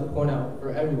would like to point out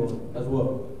for everyone as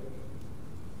well.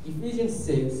 Ephesians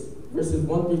 6, verses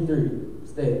 1 through 3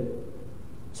 state,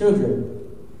 "Children,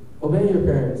 obey your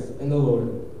parents in the Lord,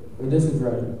 for this is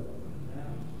right.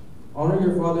 Honor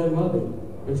your father and mother,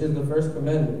 which is the first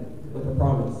commandment with a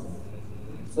promise,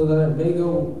 so that it may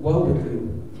go well with you,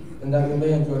 and that you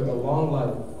may enjoy a long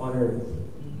life on earth."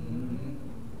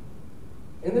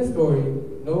 In this story,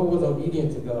 Noah was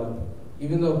obedient to God,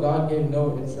 even though God gave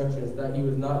Noah instructions that he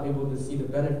was not able to see the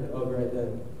benefit of right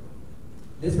then.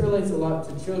 This relates a lot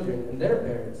to children and their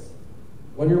parents.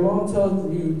 When your mom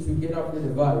tells you to get off your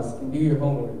device and do your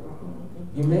homework,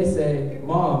 you may say,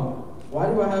 "Mom, why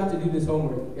do I have to do this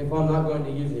homework if I'm not going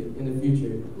to use it in the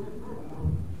future?"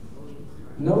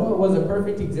 Noah was a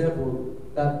perfect example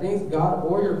that things God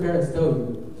or your parents tell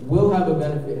you will have a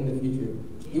benefit in the future,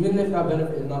 even if that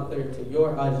benefit is not clear to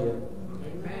your eyes yet.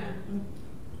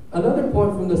 Another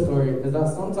point from the story is that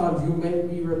sometimes you may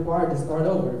be required to start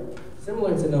over,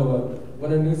 similar to Noah,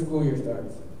 when a new school year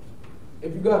starts.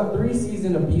 If you got 3 C's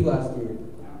and a B last year,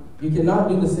 you cannot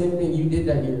do the same thing you did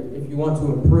that year if you want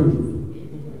to improve.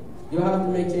 You'll have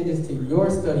to make changes to your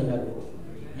study habits,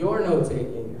 your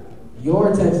note-taking, your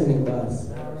attention in class,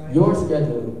 your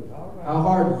scheduling, how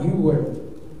hard you work.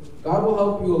 God will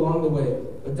help you along the way,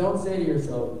 but don't say to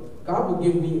yourself, "God will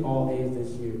give me all A's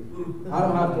this year. I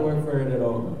don't have to work for it at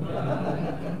all."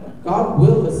 God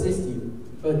will assist you,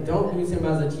 but don't use him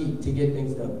as a cheat to get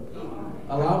things done.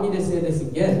 Allow me to say this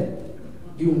again.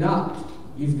 Do not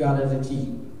use God as a cheat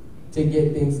to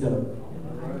get things done.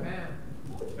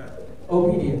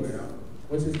 Obedience,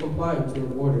 which is complying to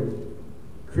an order.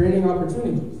 Creating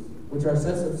opportunities, which are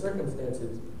sets of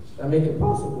circumstances that make it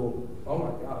possible. Oh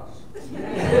my gosh.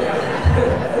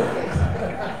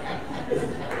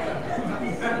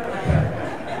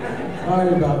 Sorry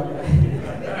about that.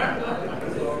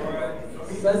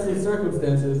 Sets of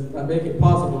circumstances that make it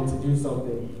possible to do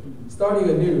something. Starting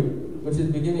anew, which is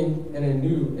beginning in a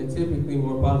new and typically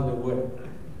more positive way.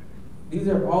 These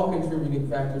are all contributing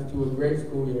factors to a great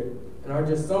school year and are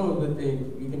just some of the things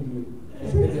you can do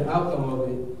to change the outcome of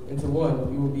it into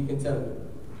one you will be content with.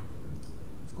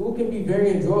 School can be very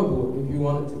enjoyable if you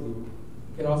want it to be.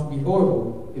 It can also be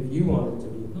horrible if you want it to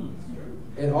be.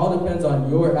 It all depends on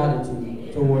your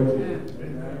attitude towards it.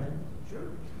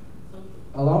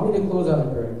 Allow me to close out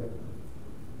in prayer.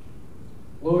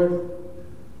 Lord,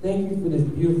 thank you for this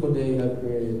beautiful day you have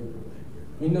created.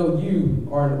 We know you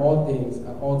are in all things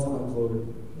at all times, Lord,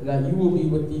 and that you will be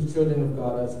with these children of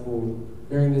God at school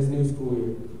during this new school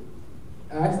year.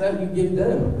 I ask that you give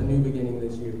them a new beginning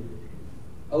this year.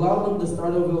 Allow them to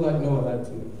start over like Noah had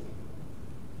to.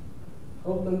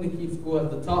 Help them to keep school as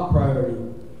the top priority,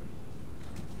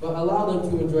 but allow them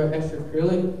to enjoy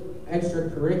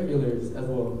extracurriculars as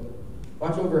well.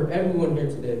 Watch over everyone here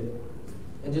today,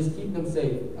 and just keep them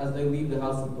safe as they leave the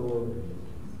house of the Lord.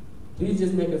 Please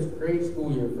just make a great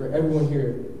school year for everyone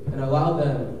here, and allow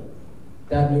them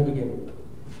that new beginning.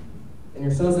 In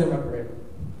your son's name I pray.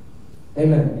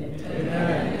 Amen.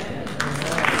 Amen.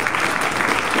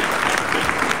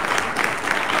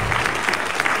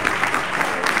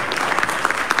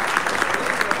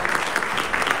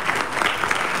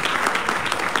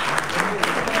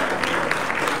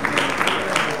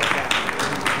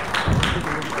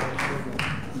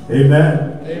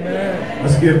 Amen. Amen.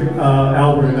 Let's give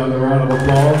Albert another round of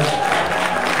applause.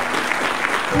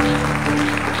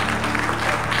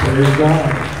 Praise God.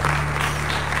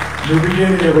 New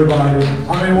beginning, everybody.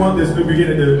 How many want this new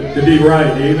beginning to be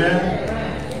right? Amen.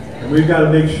 And we've got to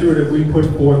make sure that we put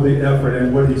forth the effort.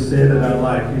 And what he said that I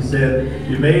like, he said,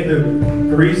 you made the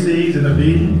 3 C's and a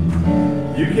B.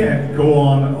 You can't go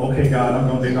on, okay, God, I'm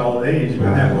going to make all A's. You're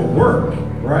going to have to work,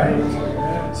 right?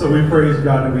 So we praise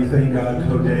God and we thank God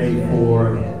today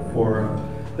for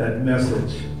that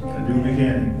message, a new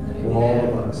beginning for all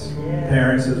of us,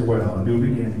 parents as well, a new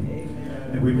beginning.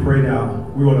 And we pray now,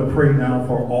 we want to pray now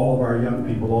for all of our young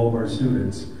people, all of our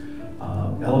students,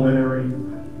 elementary,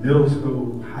 middle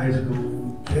school, high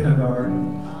school,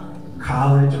 kindergarten,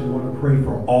 college. We want to pray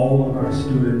for all of our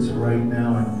students right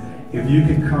now. And if you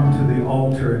can come to the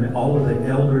altar and all of the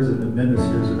elders and the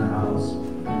ministers in the house,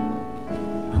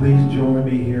 please join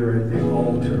me here at the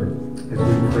altar as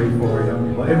we pray for our young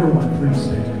people. Everyone, please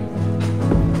stand.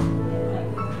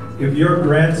 If your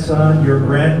grandson, your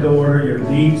granddaughter, your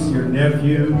niece, your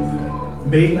nephew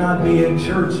may not be in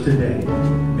church today,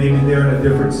 maybe they're in a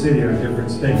different city or a different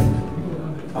state,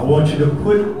 I want you to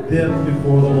put them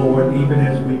before the Lord even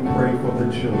as we pray for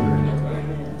the children.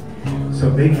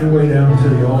 So make your way down to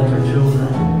the altar, children.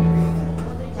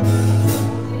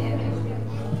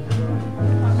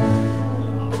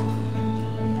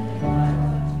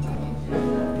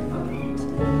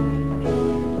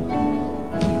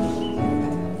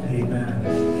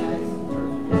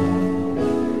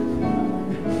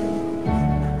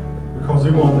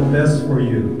 the best for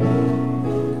you.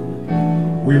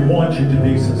 We want you to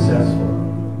be successful.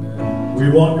 We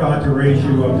want God to raise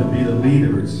you up to be the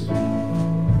leaders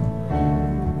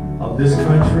of this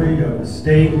country, of the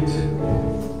state,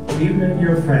 even in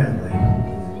your family.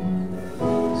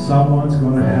 Someone's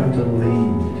going to have to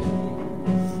lead.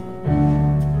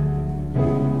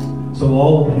 So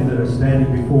all of you that are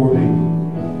standing before me,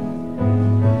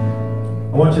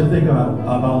 I want you to think about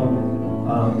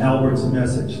Albert's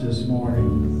message this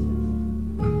morning,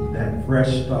 that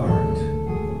fresh start.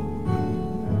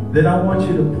 Then I want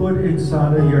you to put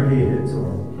inside of your heads,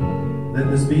 or let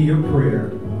this be your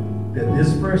prayer, that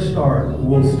this fresh start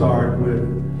will start with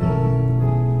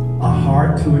a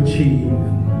heart to achieve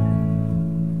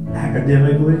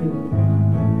academically,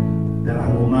 that I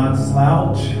will not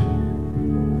slouch,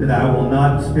 that I will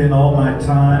not spend all my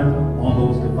time on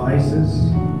those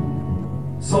devices.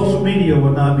 Social media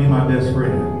will not be my best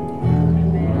friend.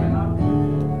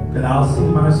 That I'll see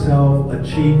myself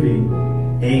achieving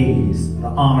A's, the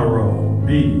honor roll,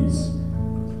 B's.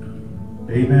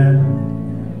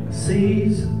 Amen.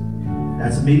 C's,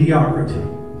 that's mediocrity,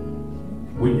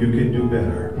 when you can do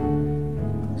better.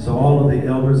 So all of the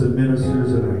elders and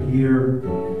ministers that are here,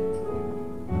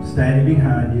 standing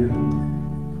behind you,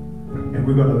 and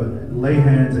we're going to lay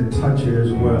hands and touch you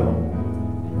as well.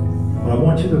 But I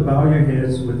want you to bow your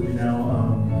heads with me now.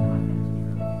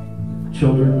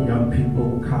 Children, young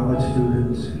people, college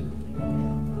students.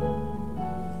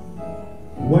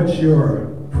 What's your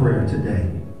prayer today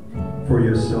for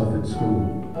yourself in school?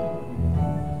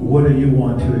 What do you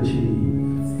want to achieve?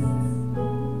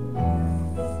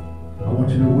 I want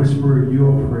you to whisper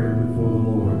your prayer before the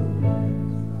Lord.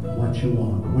 What you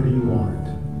want? What do you want?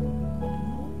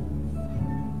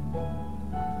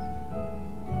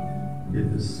 If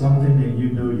there's something that you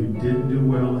know you didn't do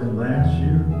well in last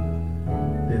year,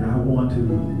 then I want to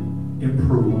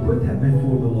improve. Put that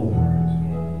before the Lord.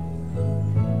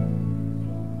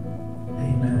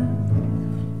 Amen.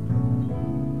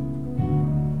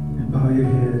 And bow your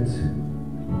heads.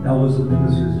 Elders and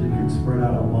ministers, you can spread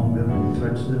out among them and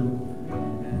touch them.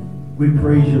 We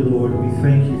praise you, Lord. We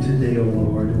thank you today, O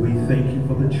Lord. We thank you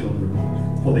for the children,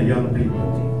 for the young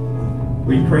people.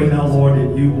 We pray now, Lord,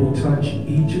 that you will touch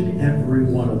each and every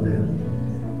one of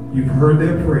them. You've heard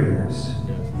their prayers.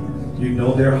 You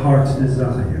know their heart's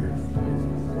desire.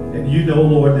 And you know,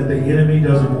 Lord, that the enemy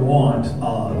doesn't want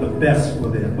the best for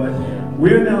them. But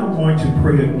we're now going to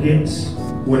pray against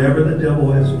whatever the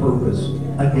devil has purposed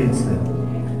against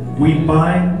them. We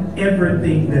bind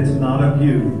everything that's not of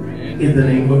you in the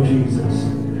name of Jesus.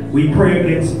 We pray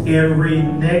against every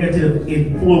negative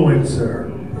influencer.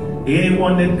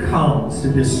 Anyone that comes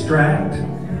to distract,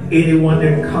 anyone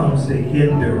that comes to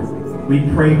hinder, we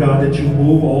pray, God, that you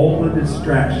move all the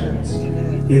distractions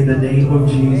in the name of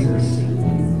Jesus.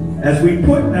 As we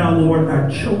put now, Lord, our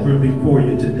children before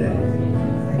you today,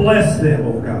 bless them,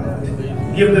 oh God.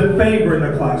 Give them favor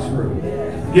in the classroom.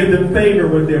 Give them favor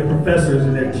with their professors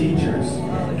and their teachers.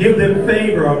 Give them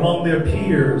favor among their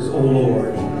peers, oh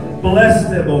Lord. Bless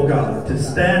them, oh God, to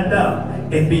stand up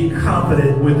and be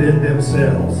confident within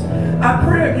themselves. I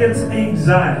pray against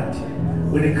anxiety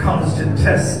when it comes to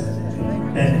tests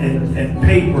and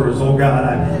papers, oh God.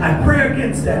 I pray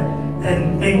against that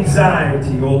and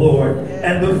anxiety, oh Lord,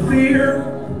 and the fear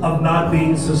of not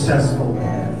being successful.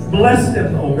 Bless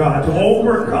them, oh God, to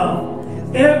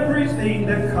overcome everything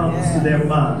that comes to their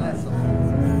mind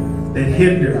that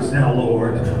hinders now,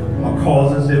 Lord, or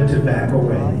causes them to back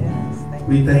away.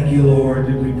 We thank you, Lord,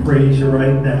 and we praise you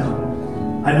right now.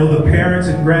 I know the parents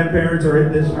and grandparents are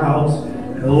in this house,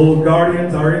 and the little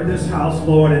guardians are in this house,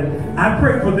 Lord, and I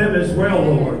pray for them as well,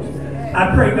 Lord.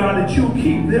 I pray, God, that you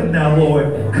keep them now,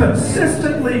 Lord,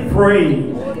 consistently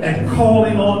praying and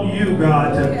calling on you,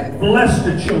 God, to bless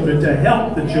the children, to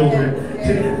help the children,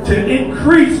 to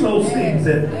increase those things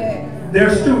that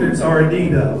their students are in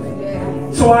need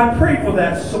of. So I pray for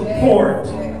that support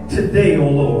today, O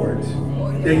Lord,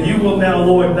 that you will now,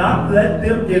 Lord, not let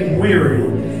them get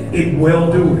weary in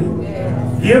well-doing.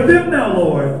 Give them now,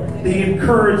 Lord, the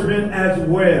encouragement as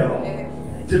well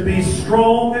to be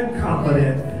strong and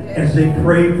confident as they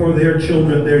pray for their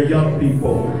children, their young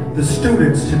people, the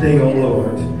students today, O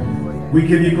Lord. We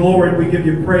give you glory and we give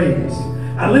you praise.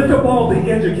 I lift up all the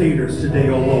educators today,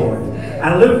 O Lord.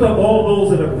 I lift up all those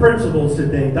that are principals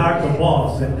today, Dr.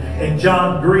 Moss and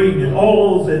John Green and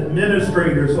all those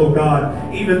administrators, oh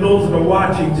God, even those that are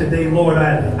watching today, Lord.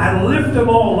 I lift them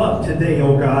all up today,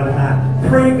 oh God, and I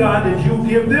pray, God, that you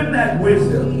give them that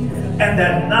wisdom and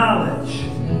that knowledge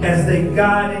as they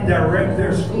guide and direct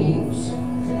their schools.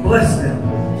 Bless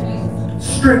them.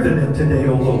 Strengthen them today,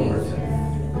 oh Lord.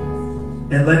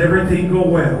 and let everything go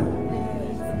well.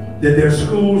 That their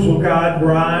schools will, God,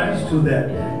 rise to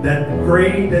that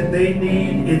grade that they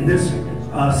need in this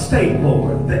state,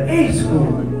 Lord, the A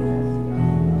school.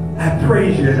 I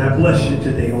praise you and I bless you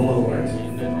today, oh Lord.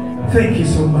 Thank you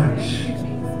so much.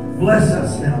 Bless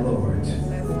us now, Lord,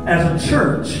 as a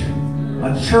church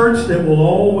that will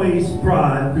always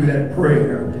thrive through that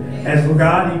prayer. As for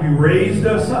God, you raised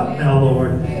us up now,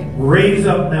 Lord. Raise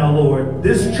up now, Lord,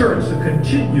 this church to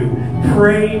continue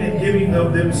praying and giving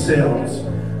of themselves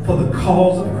for the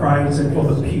cause of Christ and for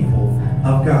the people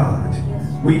of God.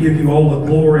 We give you all the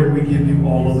glory and we give you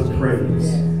all of the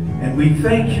praise. And we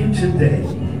thank you today.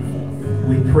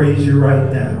 We praise you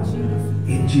right now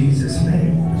in Jesus'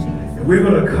 name. And we're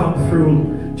going to come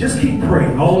through. Just keep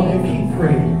praying. All of you keep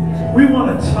praying. We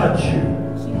want to touch you.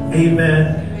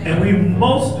 Amen. And we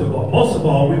most of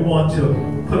all, we want to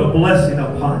put a blessing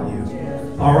upon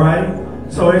you. All right?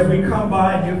 So as we come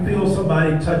by and you feel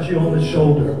somebody touch you on the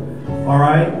shoulder, all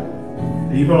right?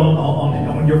 Even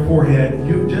on your forehead,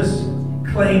 you just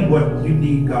claim what you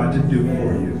need God to do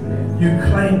for you. You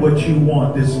claim what you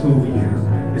want this school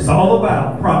year. It's all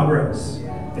about progress,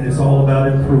 and it's all about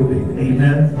improving.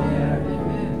 Amen?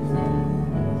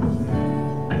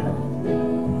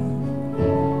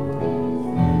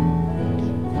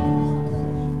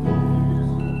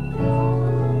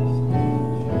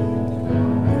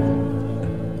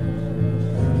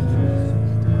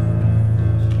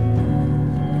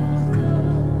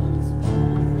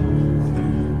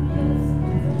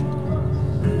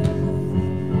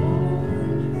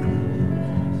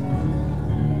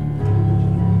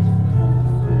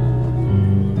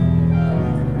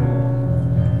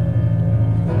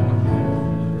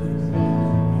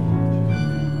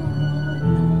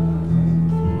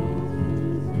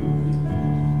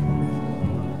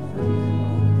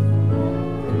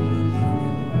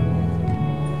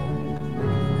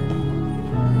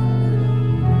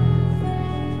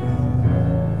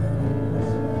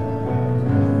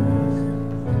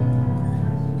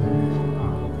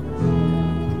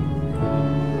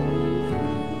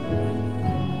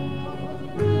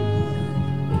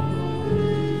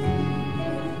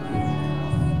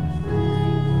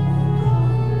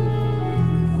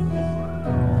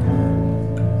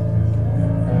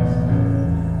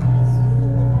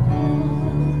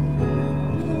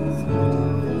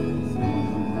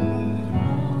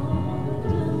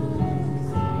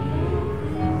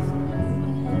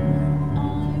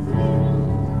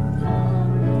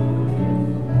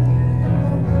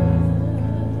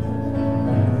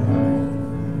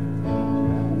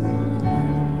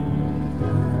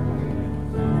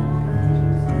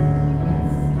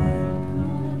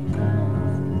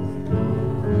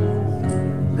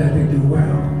 That they do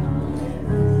well.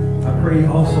 I pray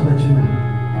also that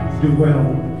you do well.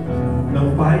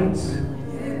 No fights,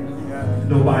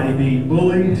 nobody being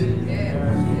bullied,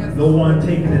 no one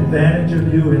taking advantage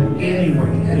of you in any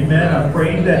way. Amen. I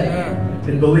pray that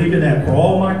and believe in that for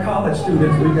all my college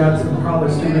students. We got some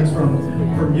college students from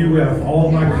UF.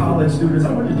 All my college students.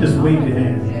 I want you to just wave your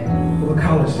hand for the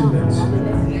college students.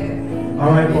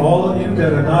 All right, for all of you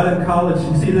that are not in college,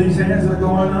 you see these hands that are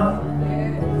going up?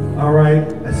 All right,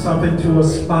 that's something to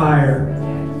aspire,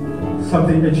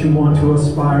 something that you want to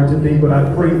aspire to be. But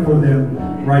I pray for them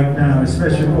right now,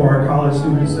 especially for our college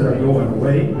students that are going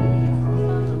away.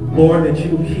 Lord, that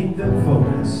you will keep them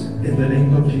focused in the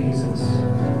name of Jesus.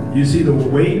 You see, the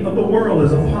weight of the world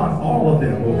is upon all of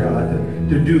them, oh God,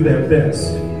 to do their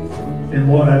best.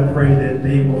 And Lord, I pray that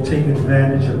they will take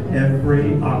advantage of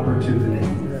every opportunity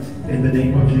in the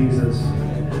name of Jesus.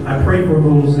 I pray for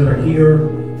those that are here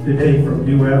today from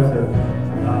UF,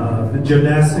 the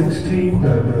gymnastics team,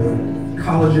 the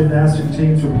college gymnastics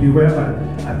teams from UF.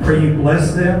 I pray you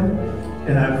bless them,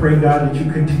 and I pray, God, that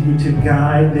you continue to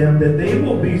guide them, that they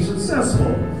will be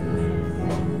successful.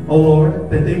 Oh Lord,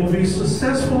 that they will be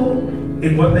successful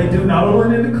in what they do, not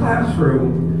only in the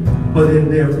classroom, but in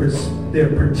their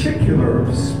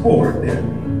particular sport that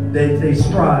they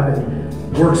strive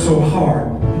and work so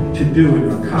hard to do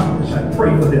and accomplish. I pray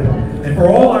for them. And for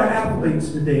all our athletes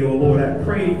today, oh Lord, I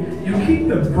pray you keep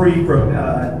them free from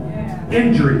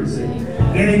injuries and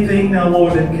anything now,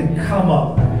 Lord, that can come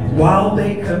up while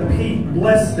they compete.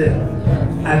 Bless them.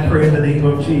 I pray in the name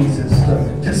of Jesus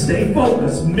to stay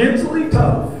focused, mentally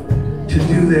tough, to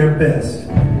do their best.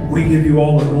 We give you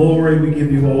all the glory, we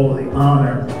give you all the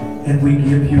honor, and we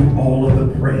give you all of the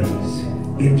praise.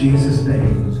 In Jesus'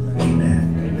 name, amen.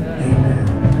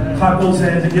 Amen. Clap those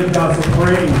hands and give God some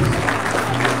praise.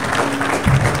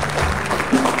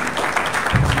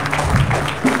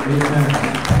 Amen.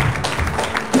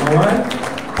 All right?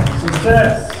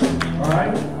 Success. All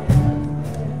right?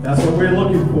 That's what we're looking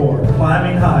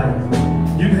flying high.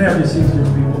 You can have your seats, dear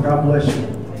people. God bless you.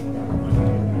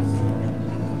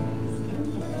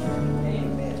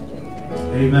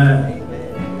 Amen.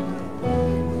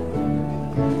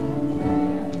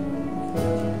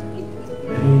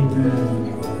 Amen.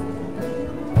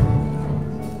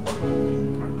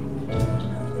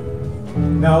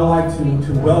 Now I'd like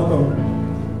to welcome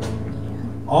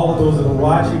all of those that are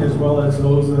watching as well as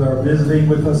those that are visiting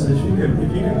with us. If you can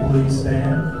please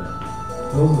stand.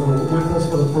 Those that are with us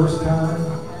for the first time.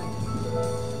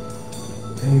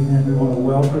 Amen. We want to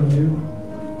welcome you.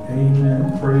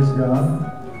 Amen. Praise God.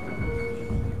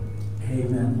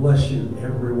 Amen. Bless you,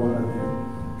 every one of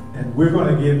you. And we're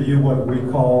going to give you what we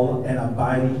call an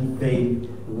abiding faith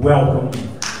welcome.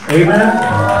 Amen.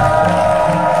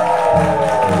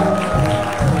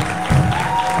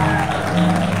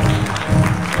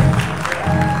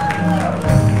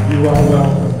 You are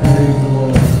welcome. Praise the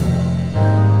Lord.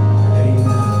 Amen.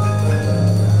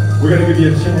 We're going to give you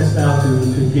a chance now to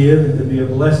give and to be a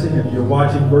blessing. If you're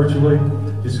watching virtually,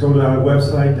 just go to our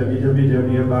website,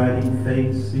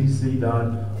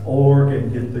 www.abidingfaithcc.org,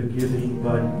 and hit the giving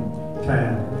button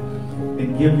tab.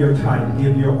 And give your tithe,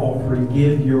 give your offering,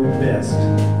 give your best.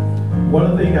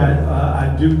 One thing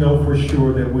I do know for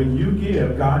sure, that when you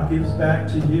give, God gives back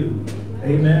to you.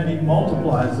 Amen. He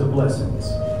multiplies the blessings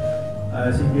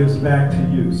as he gives back to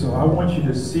you. So I want you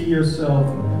to see yourself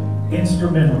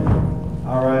instrumental.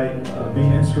 All right,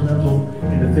 being instrumental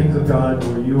in the things of God,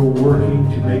 where you're working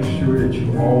to make sure that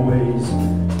you're always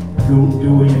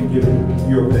doing and giving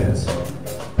your best.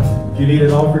 If you need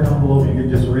an offering envelope, you can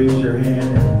just raise your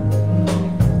hand and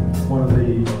one of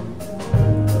the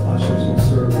ushers will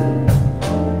serve you.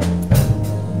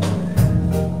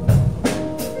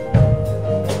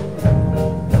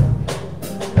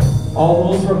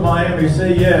 All those from Miami,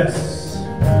 say yes.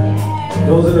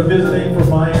 Those that are visiting from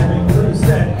Miami, please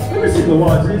stand. Let me see the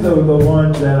ones. These are the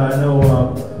ones that I know.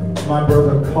 My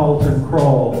brother Carlton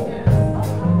Crawl.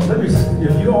 Let me see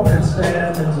if you all can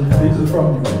stand. These are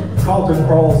from Carlton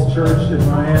Crawl's church in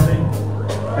Miami.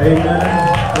 Amen.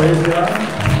 Praise God.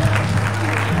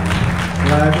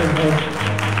 Glad to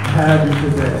have you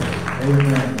today.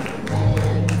 Amen.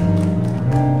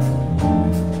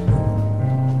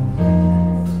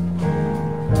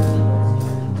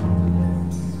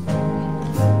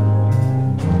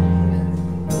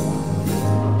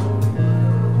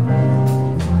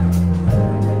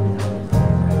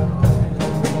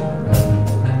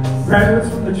 Graduates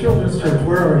from the Children's Church,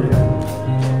 where are you?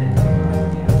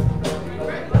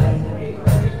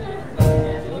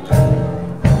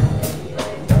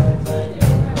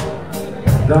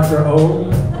 Dr. O.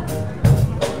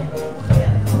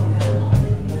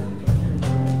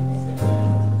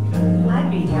 I'd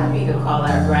be happy to call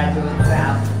our graduates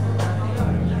out.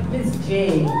 Ms.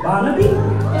 J. Barnaby.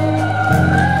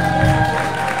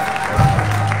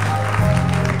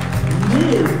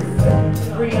 Ms.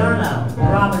 Brianna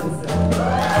Robinson.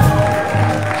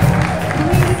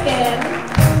 Please stand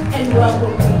and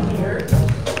welcome me here.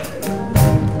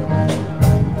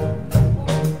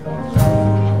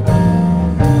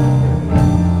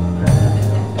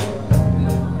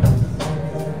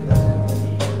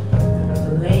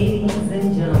 Ladies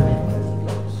and gentlemen,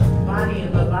 body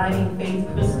of Abiding Faith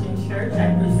Christian Church,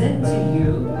 I present to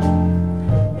you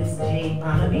Ms. J.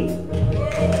 Barnaby.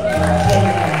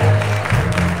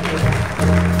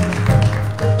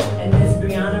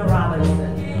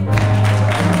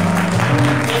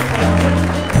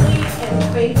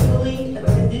 Faithfully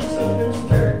attended Children's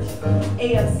Church,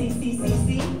 AFCCCC,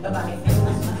 Abiding Faith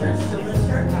Christian Church, Children's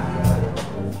Church.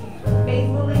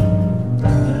 Faithfully,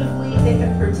 dutifully, they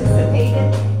have participated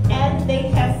and they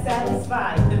have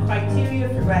satisfied the criteria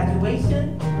for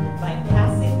graduation by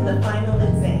passing the final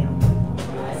exam.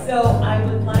 So I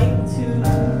would like to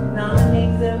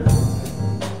nominate them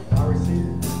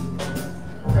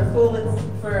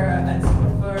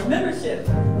for membership.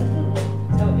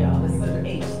 Told y'all this is an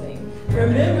age thing. For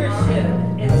membership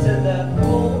into the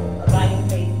full Abiding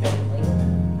Faith family.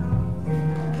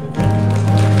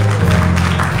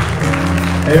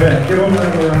 Amen. Give them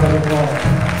another round of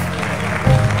applause.